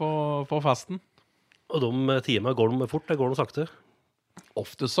på festen. Og de timene går de fort, det går de sakte?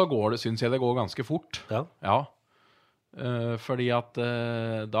 Oftest så synes jeg det går ganske fort. Ja. Fordi at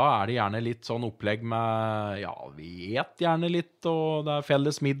da er det gjerne litt sånn opplegg med, ja, vi et gjerne litt, og det er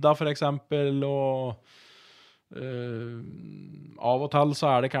felles middag for eksempel, og av og til så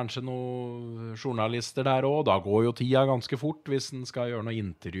er det kanskje noen journalister der også, da går jo tida ganske fort hvis en skal gjøre noen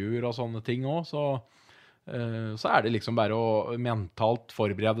intervjuer og sånne ting også, så er det liksom bare å mentalt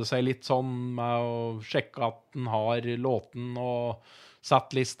forberede seg litt sånn med å sjekke at den har låten, og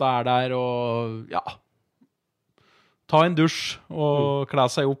settlista er der, og ja, ta en dusj og klæ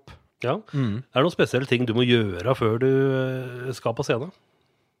seg opp. Ja. Er det noen spesielle ting du må gjøre før du skal på scenen?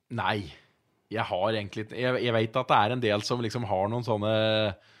 Nei, jeg har egentlig... Jeg vet at det er en del som liksom har noen sånne...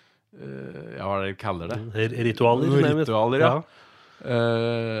 hva er det de kaller det? Ritualer, ja.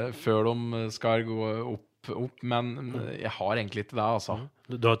 Før de skal gå opp, men jeg har egentlig ikke det, altså.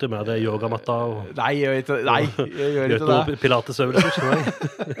 Du har ikke med deg yogamatta? Nei, jeg gjør ikke det. Pilatesøvelser? Nei.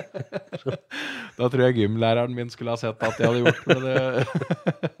 Da tror jeg gymlæreren min skulle ha sett at jeg hadde gjort, men jeg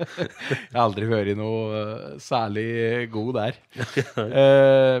har aldri vært noe særlig god der.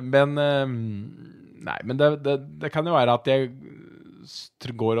 Men det kan jo være at jeg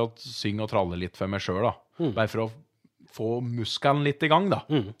går og synger og traller litt for meg selv, da. Bare for å få muskelen litt i gang, da.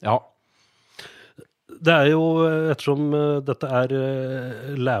 Ja. Det jo, ettersom dette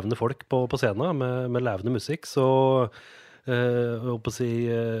levende folk på scenen med levende musikk, så jeg håper å si,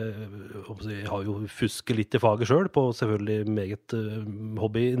 jeg har jo fusket litt i faget selv, på selvfølgelig meget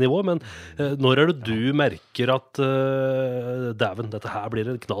hobbynivå, men når det du merker at dæven, dette her blir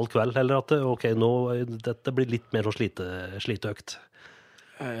en knall kveld, eller at ok, nå, dette blir litt mer så sliteøkt?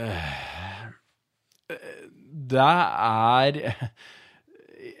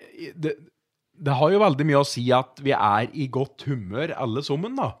 Det har jo veldig mye å si at vi i godt humør alle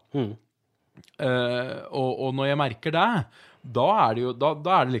sammen da. Og når jeg merker det, da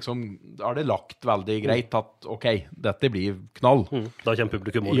det liksom, da det lagt veldig greit at ok, dette blir knall. Da kommer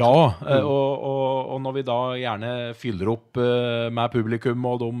publikum også. Ja, og når vi da gjerne fyller opp med publikum,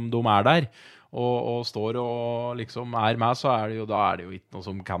 og de der, og står og liksom med, så da det jo ikke noe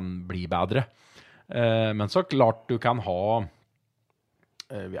som kan bli bedre. Men så klart du kan ha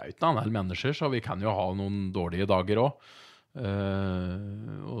vi jo ikke en del mennesker, så vi kan jo ha noen dårlige dager også.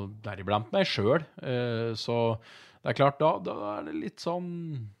 Og deriblant meg selv. Så det klart, da det litt sånn...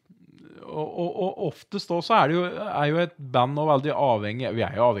 Og oftest også jo et band og veldig avhengig... Vi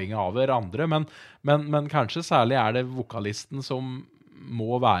jo avhengig av hverandre, men kanskje særlig det vokalisten som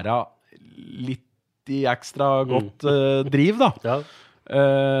må være litt i ekstra godt driv, da. Ja.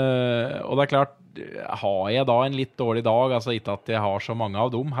 Og det klart, har jeg da en litt dårlig dag, altså ikke at jeg har så mange av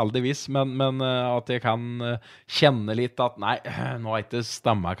dem, heldigvis, men at jeg kan kjenne litt at nei, nå ikke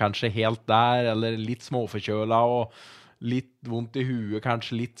stemmer kanskje helt der, eller litt småforkjøla, og litt vondt i huet,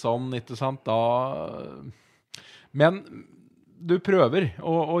 kanskje litt sånn, ikke sant? Men du prøver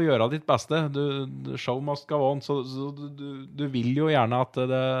å gjøre ditt beste. Show must go on, så du vil jo gjerne at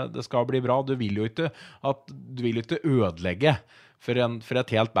det skal bli bra. Du vil jo ikke ødelegge for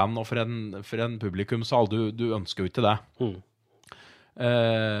et helt band og for en publikumsal. Du ønsker jo ikke det.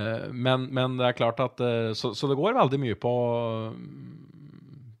 Men det klart at så det går veldig mye på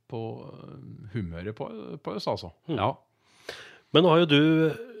humøret på oss, altså. Ja. Men nå har jo du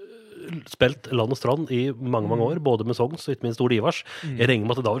spilt Land og Strand i mange år, både med songs og ikke minst Ole Ivars. Jeg regner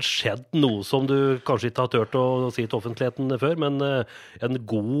med at det da har skjedd noe som du kanskje ikke har tørt å si til offentligheten før, men en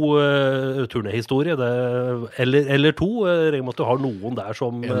god turnéhistorie, eller to. Jeg regner med at du har noen der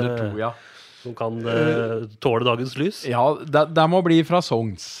som, eller to, ja. Som kan tåle dagens lys. Ja, det må bli fra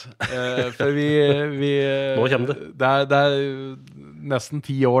songs. For Nå kommer det. Det nesten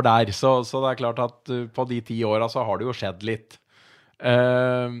 10 år der, så det klart at på de 10 årene så har det jo skjedd litt.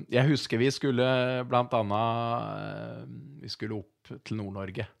 Jeg husker vi skulle blant annet vi skulle opp til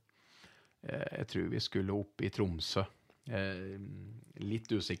Nord-Norge. Jeg tror vi skulle opp i Tromsø. Litt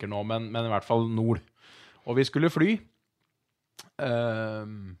usikker nå, men i hvert fall nord. Og vi skulle fly.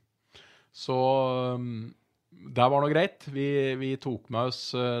 Så det var noe greit. Vi tok med oss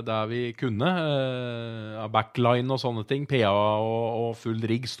det vi kunne. Backline og sånne ting. PA og full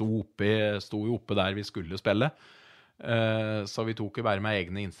rigg sto jo oppe der vi skulle spille. Så vi tok jo bare med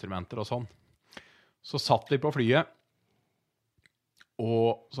egne instrumenter og sånn. Så satt vi på flyet,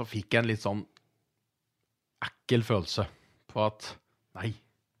 og så fikk jeg en litt sånn ekkel følelse på at, nei,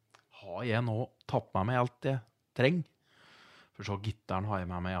 har jeg nå tatt med meg alt jeg trenger? For så gitaren har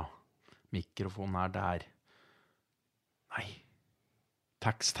jeg med meg, ja. Mikrofonen der. Nei.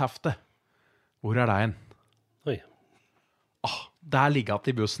 Teksthefte. Hvor det en? Oi. Der ligger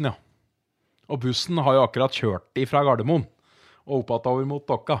det i bussen, ja. Og bussen har jo akkurat kjørt fra Gardermoen og oppover mot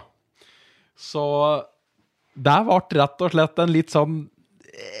Dokka. Så det ble rett og slett en litt sånn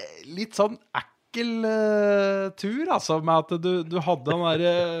ekkel tur, altså, med at du hadde den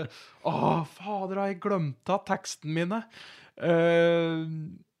der fader, har jeg glemt av teksten mine.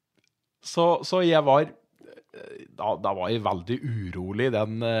 Så jeg var da var jeg veldig urolig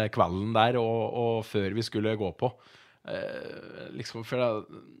den kvelden der, og før vi skulle gå på. Liksom, for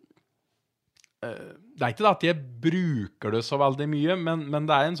det ikke det at jeg bruker det så veldig mye, men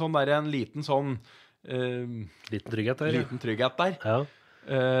det en sånn der, en liten sånn liten trygghet der. Liten trygghet der. Ja.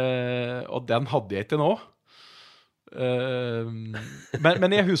 Og den hadde jeg ikke nå.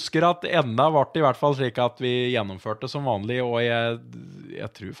 Men jeg husker at enda ble det i hvert fall slik at vi gjennomførte som vanlig, og jeg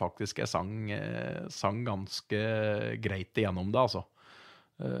tror faktisk jeg sang ganske greit igjennom det, altså.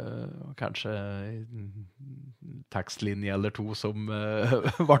 Kanskje tekstlinje eller to som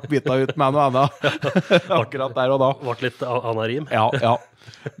ble byttet ut med noe annet akkurat der og da. Ble litt anarim. Ja.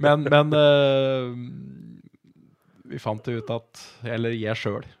 Men vi fant det ut at, eller jeg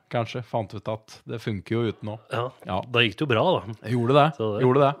selv kanskje, fant ut at det funker jo uten nå. Ja, da gikk det jo bra da. Jeg gjorde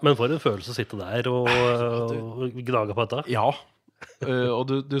det. Men for en følelse å sitte der og gnage på dette. Ja,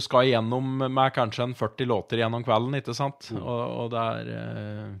 og du skal igjennom med kanskje en 40 låter gjennom kvelden, ikke sant? Og det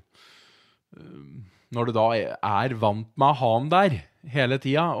når du da er vant med å ha den der hele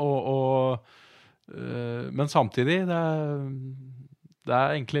tiden, men samtidig, det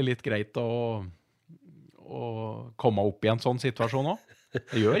er egentlig litt greit å komme opp i en sånn situasjon også.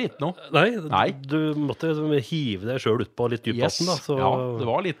 Det gjør ikke noe. Nei, du måtte hive deg selv ut på litt dypvatten da. Så... Ja, det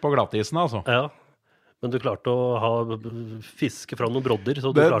var litt på glattisen altså. Ja, men du klarte å fiske fra noen brodder, så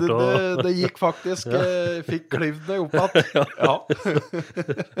du klarte å... Det gikk faktisk, fikk klyvd deg opp at. Ja.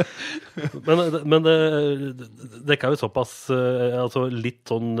 Men det er jo såpass, altså litt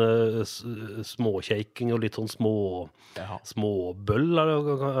sånn småkjeiking og litt sånn småbøll.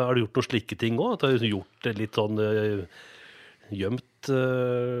 Har du gjort noen slike ting også? Har du gjort det litt sånn gjemt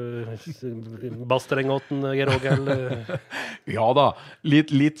basstrengåten, Gerogel? Ja da,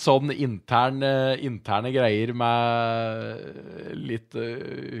 litt sånn interne greier med litt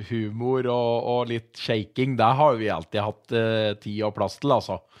humor og litt shaking. Det har vi alltid hatt tid og plass til,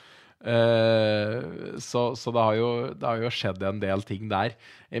 altså. Så det har jo skjedd en del ting der.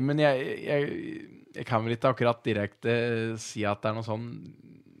 Men jeg kan vel ikke akkurat direkte si at det er noe sånn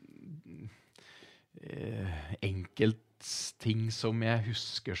enkelt ting som jeg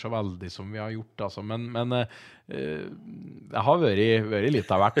husker så veldig som vi har gjort, altså. Men det har vært litt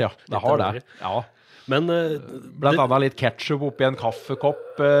av hvert, ja. Det har det, ja. Men, blant annet litt ketchup oppi en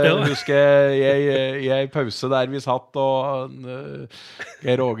kaffekopp, husker jeg i en pause der vi satt, og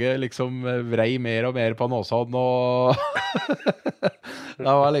Geir Åge liksom vrei mer og mer på nåsånd, og det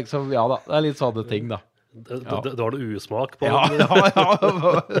var liksom, ja da, det er litt sånne ting da. Da har du usmak på ja.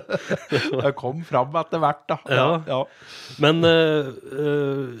 Det kom fram etter hvert da. Ja. Men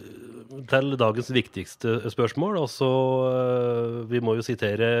til dagens viktigste spørsmål, altså, vi må jo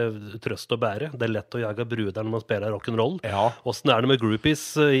sitere Trøst og bære. Det er lett å jage bruder når man spiller rock'n'roll. Hvordan er det med groupies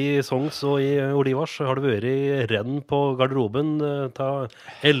i Songs og i Olivars? Har det vært i renn på garderoben ta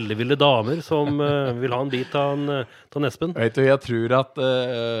elleville damer som vil ha en bit av Espen? Vet du, jeg tror at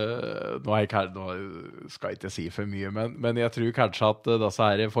nå skal jeg ikke si for mye, men jeg tror kanskje at disse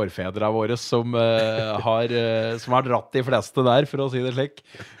her forfedrene våre som har dratt de fleste der, for å si det slik.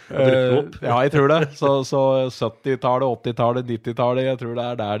 Ja, jeg tror det. Så 70-tallet, 80-tallet, 90-tallet, jeg tror det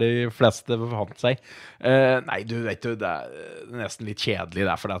er der de fleste befant seg. Nei, du vet jo, det er nesten litt kjedelig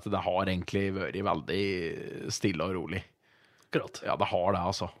der, for det har egentlig vært veldig stille og rolig. Akkurat. Ja, det har det,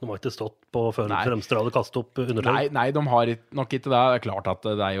 altså. De har ikke stått på fremstrad og kastet opp undertøy? Nei, de har nok ikke det. Det er klart at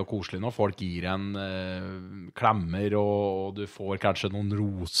det er jo koselig når folk gir en klemmer, og du får kanskje noen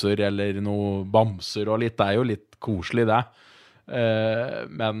roser eller noen bamser og litt. Det er jo litt koselig det.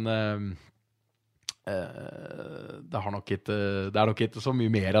 Men det er nok ikke så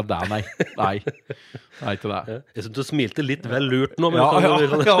mye mer av det, nei. Det er ikke det. Jeg synes du smilte litt vel lurt nå. Ja.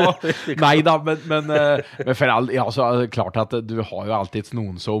 Nei da, men for all, ja, så er det klart at du har jo alltid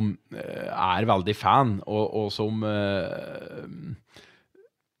noen som er veldig fan, og som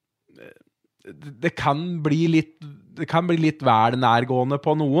det kan bli litt vel nærgående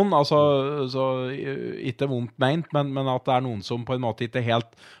på noen, altså, så ikke vondt ment, men at det er noen som på en måte ikke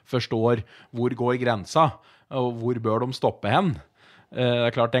helt forstår hvor går grensa, og hvor bør de stoppe hen. Det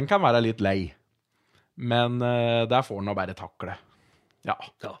er klart, den kan være litt lei, men der får den å bare takle. Ja.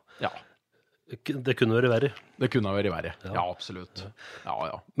 Det kunne vært verre. Det kunne vært verre, ja absolutt.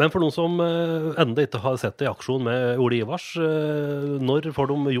 Ja. Men for noen som enda ikke har sett det i aksjon med Ole Ivars, når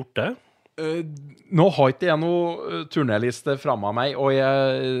får de gjort det? Nå har ikke jeg noe turnéliste fremme av meg, og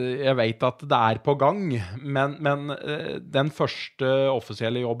jeg vet at det er på gang, men den første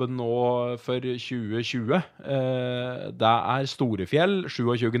offisielle jobben nå for 2020, det er Storefjell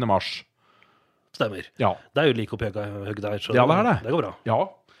 27. mars. Stemmer. Ja. Det er jo like opp høyt der, så ja, det er det. Det går bra. Ja.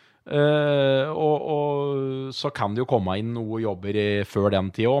 Og så kan det jo komme inn noe jobber før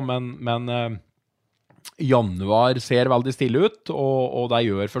den tid også, men januar ser veldig stille ut, og det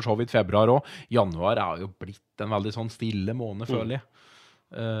gjør for så vidt februar også. Januar er jo blitt en veldig sånn stille måned, føler jeg.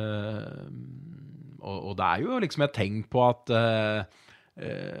 Og det er jo liksom et tegn på at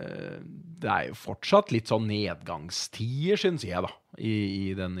det er jo fortsatt litt sånn nedgangstider, synes jeg da,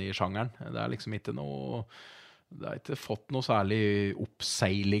 i denne sjangeren. Det er liksom ikke noe, det har ikke fått noe særlig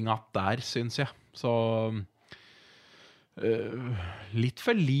oppseiling at der, synes jeg. Så litt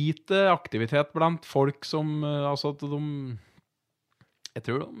for lite aktivitet blant folk som altså at jeg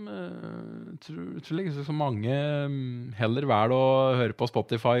tror liksom så mange heller vel å høre på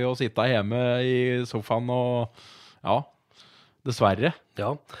Spotify og sitte hjemme i sofaen og ja, dessverre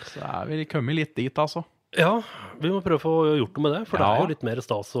så er vi kommet litt dit altså. Ja, vi må prøve å få gjort noe med det, for det Ja. er jo litt mer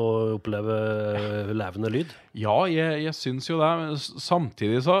stas å oppleve levende lyd. Ja, jeg syns jo det. Men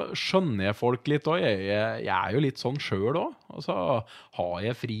samtidig så skjønner jeg folk litt òg. Jeg er jo litt sånn sjøl òg. Altså, har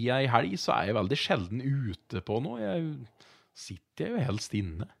jeg fri ei helg, så er jeg veldig sjelden ute på noe. Jeg sitter jo helst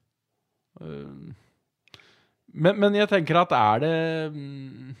inne. Men jeg tenker at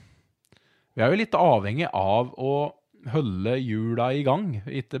vi er jo litt avhengig av å holde hjula i gang.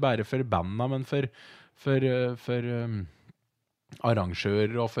 Ikke bare for banda, men for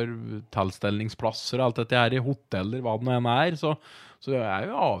arrangører og for tilstelningsplasser og alt dette her i hoteller, hva det nå enn er, så jeg er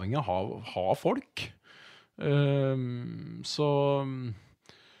jo avhengig av å ha folk. Så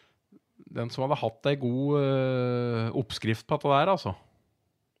den som hadde hatt en god oppskrift på dette der, altså.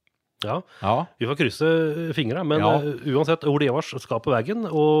 Ja, Ja. vi får krysse fingrene, men Ja. Uansett, Ole Ivars skal på veien,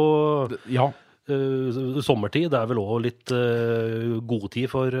 og Ja, sommertid, det er vel også litt god tid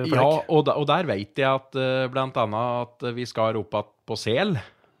for ja flekk. og der vet jeg at blant annet at vi skal opp at på Sel.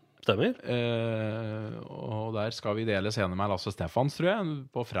 Stemmer? Og der skal vi dele scene med Lasse Stefans, tror jeg,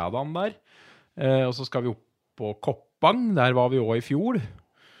 på fredagen der. Og så skal vi opp på Koppang, der var vi også i fjor.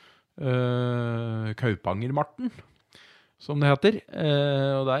 Kaupanger-Marten, som det heter.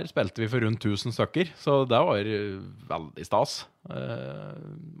 Og der spilte vi for rundt 1000 stykker, så det var veldig stas.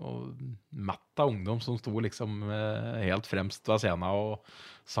 Og mett av ungdom som sto liksom helt fremst ved scenen og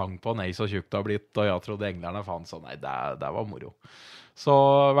sang på Nei så tjukt det har blitt, og jeg trodde englerne fann, så nei, det var moro. Så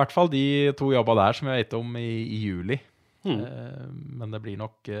i hvert fall de to jobba der som jeg vet om i juli. Men det blir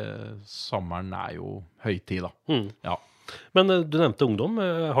nok sommeren er jo høytid da. Ja. Men du nevnte ungdom.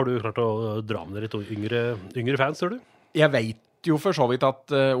 Har du klart å dra med deg litt yngre fans, tror du? Jeg vet jo for så vidt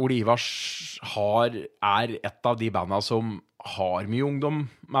at Ole Ivars er et av de bandene som har mye ungdom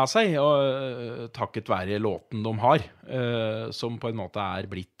med seg, og takket være låten de har, som på en måte er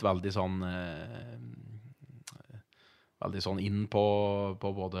blitt veldig sånn inn på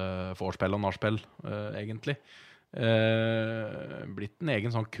både vorspiel og nachspiel, egentlig. Blitt en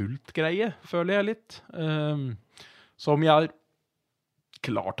egen sånn kultgreie, føler jeg litt. Som jeg har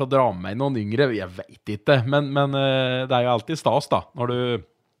klart å dra med meg noen yngre, jeg vet ikke, men det er jo alltid stas da, når du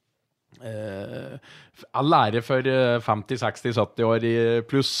all ære for 50, 60, 70 år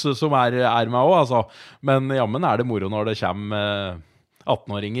pluss som er med også, altså. Men jammen er det moro når det kommer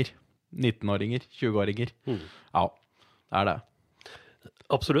 18-åringer, 19-åringer, 20-åringer. Ja, det er det.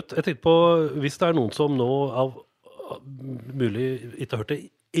 Absolutt. Jeg tenkte på, hvis det er noen som nå av mulig ikke har hørt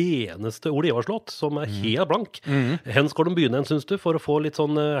det eneste Ole Ivars-låt som er helt blank. Hen skal de begynne, synes du, for å få litt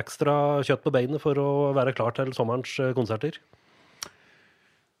sånn ekstra kjøtt på beinet for å være klar til sommerens konserter?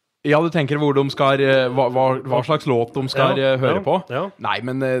 Ja, du tenker hvor de skal, hva slags låt de skal høre på? Ja. Nei,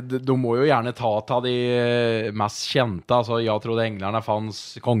 men de må jo gjerne ta de mest kjente, altså Jeg trodde englerne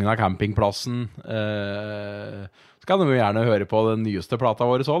fanns, Kongen av campingplassen. Så kan de jo gjerne høre på den nyeste plata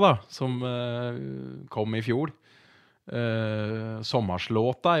vår så da, som kom i fjor.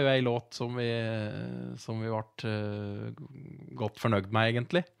 Sommarslåta er jo en låt som vi ble godt fornøyd med,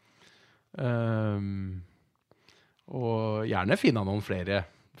 egentlig. Og gjerne finne noen flere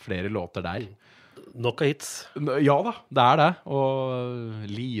låter der. Nok av hits. Ja da, det er det. Og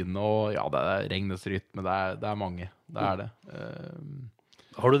Line og ja, det er Regnes rytme, det er mange. Det er det.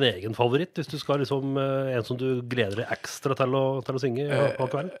 Har du en egen favoritt, hvis du skal liksom, en som du gleder deg ekstra til å synge på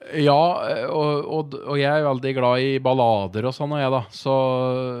kvelden? Ja, og jeg er veldig glad i ballader og sånn, og jeg da. Så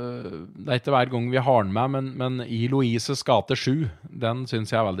det er ikke hver gang vi har den med, men I Louises gate 7, den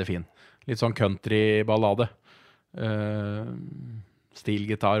synes jeg er veldig fin. Litt sånn country-ballade.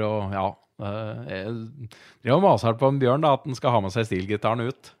 Stilgitar og ja. Jeg har maset på en Bjørn da, at den skal ha med seg stilgitaren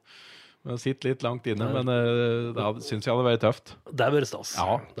ut. Den sitter litt langt inne, men da synes jeg det var tøft. Det er bare stas.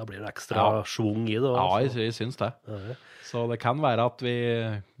 Ja. Da blir det ekstra svung I det. Ja, Altså. jeg synes det. Så det kan være at vi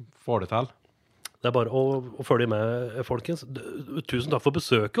får det til. Det er bare å følge med, folkens. Tusen takk for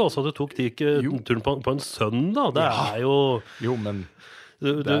besøket også, at du tok turen på en søndag. Det er jo... Jo, men...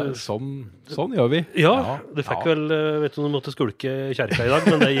 Sånn gjør vi. Ja, du fikk vel, vet du, du måtte skulke kjerka I dag,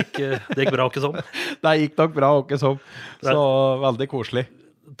 men det gikk bra ikke sånn. Det gikk nok bra ikke sånn. Så veldig koselig.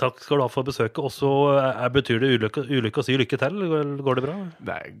 Takk skal du ha for besøket, og så betyr det ulykke å si lykke til. Går det bra?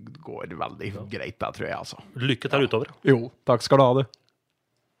 Det går veldig greit, det tror jeg, altså. Lykke til utover. Jo, takk skal du ha, du.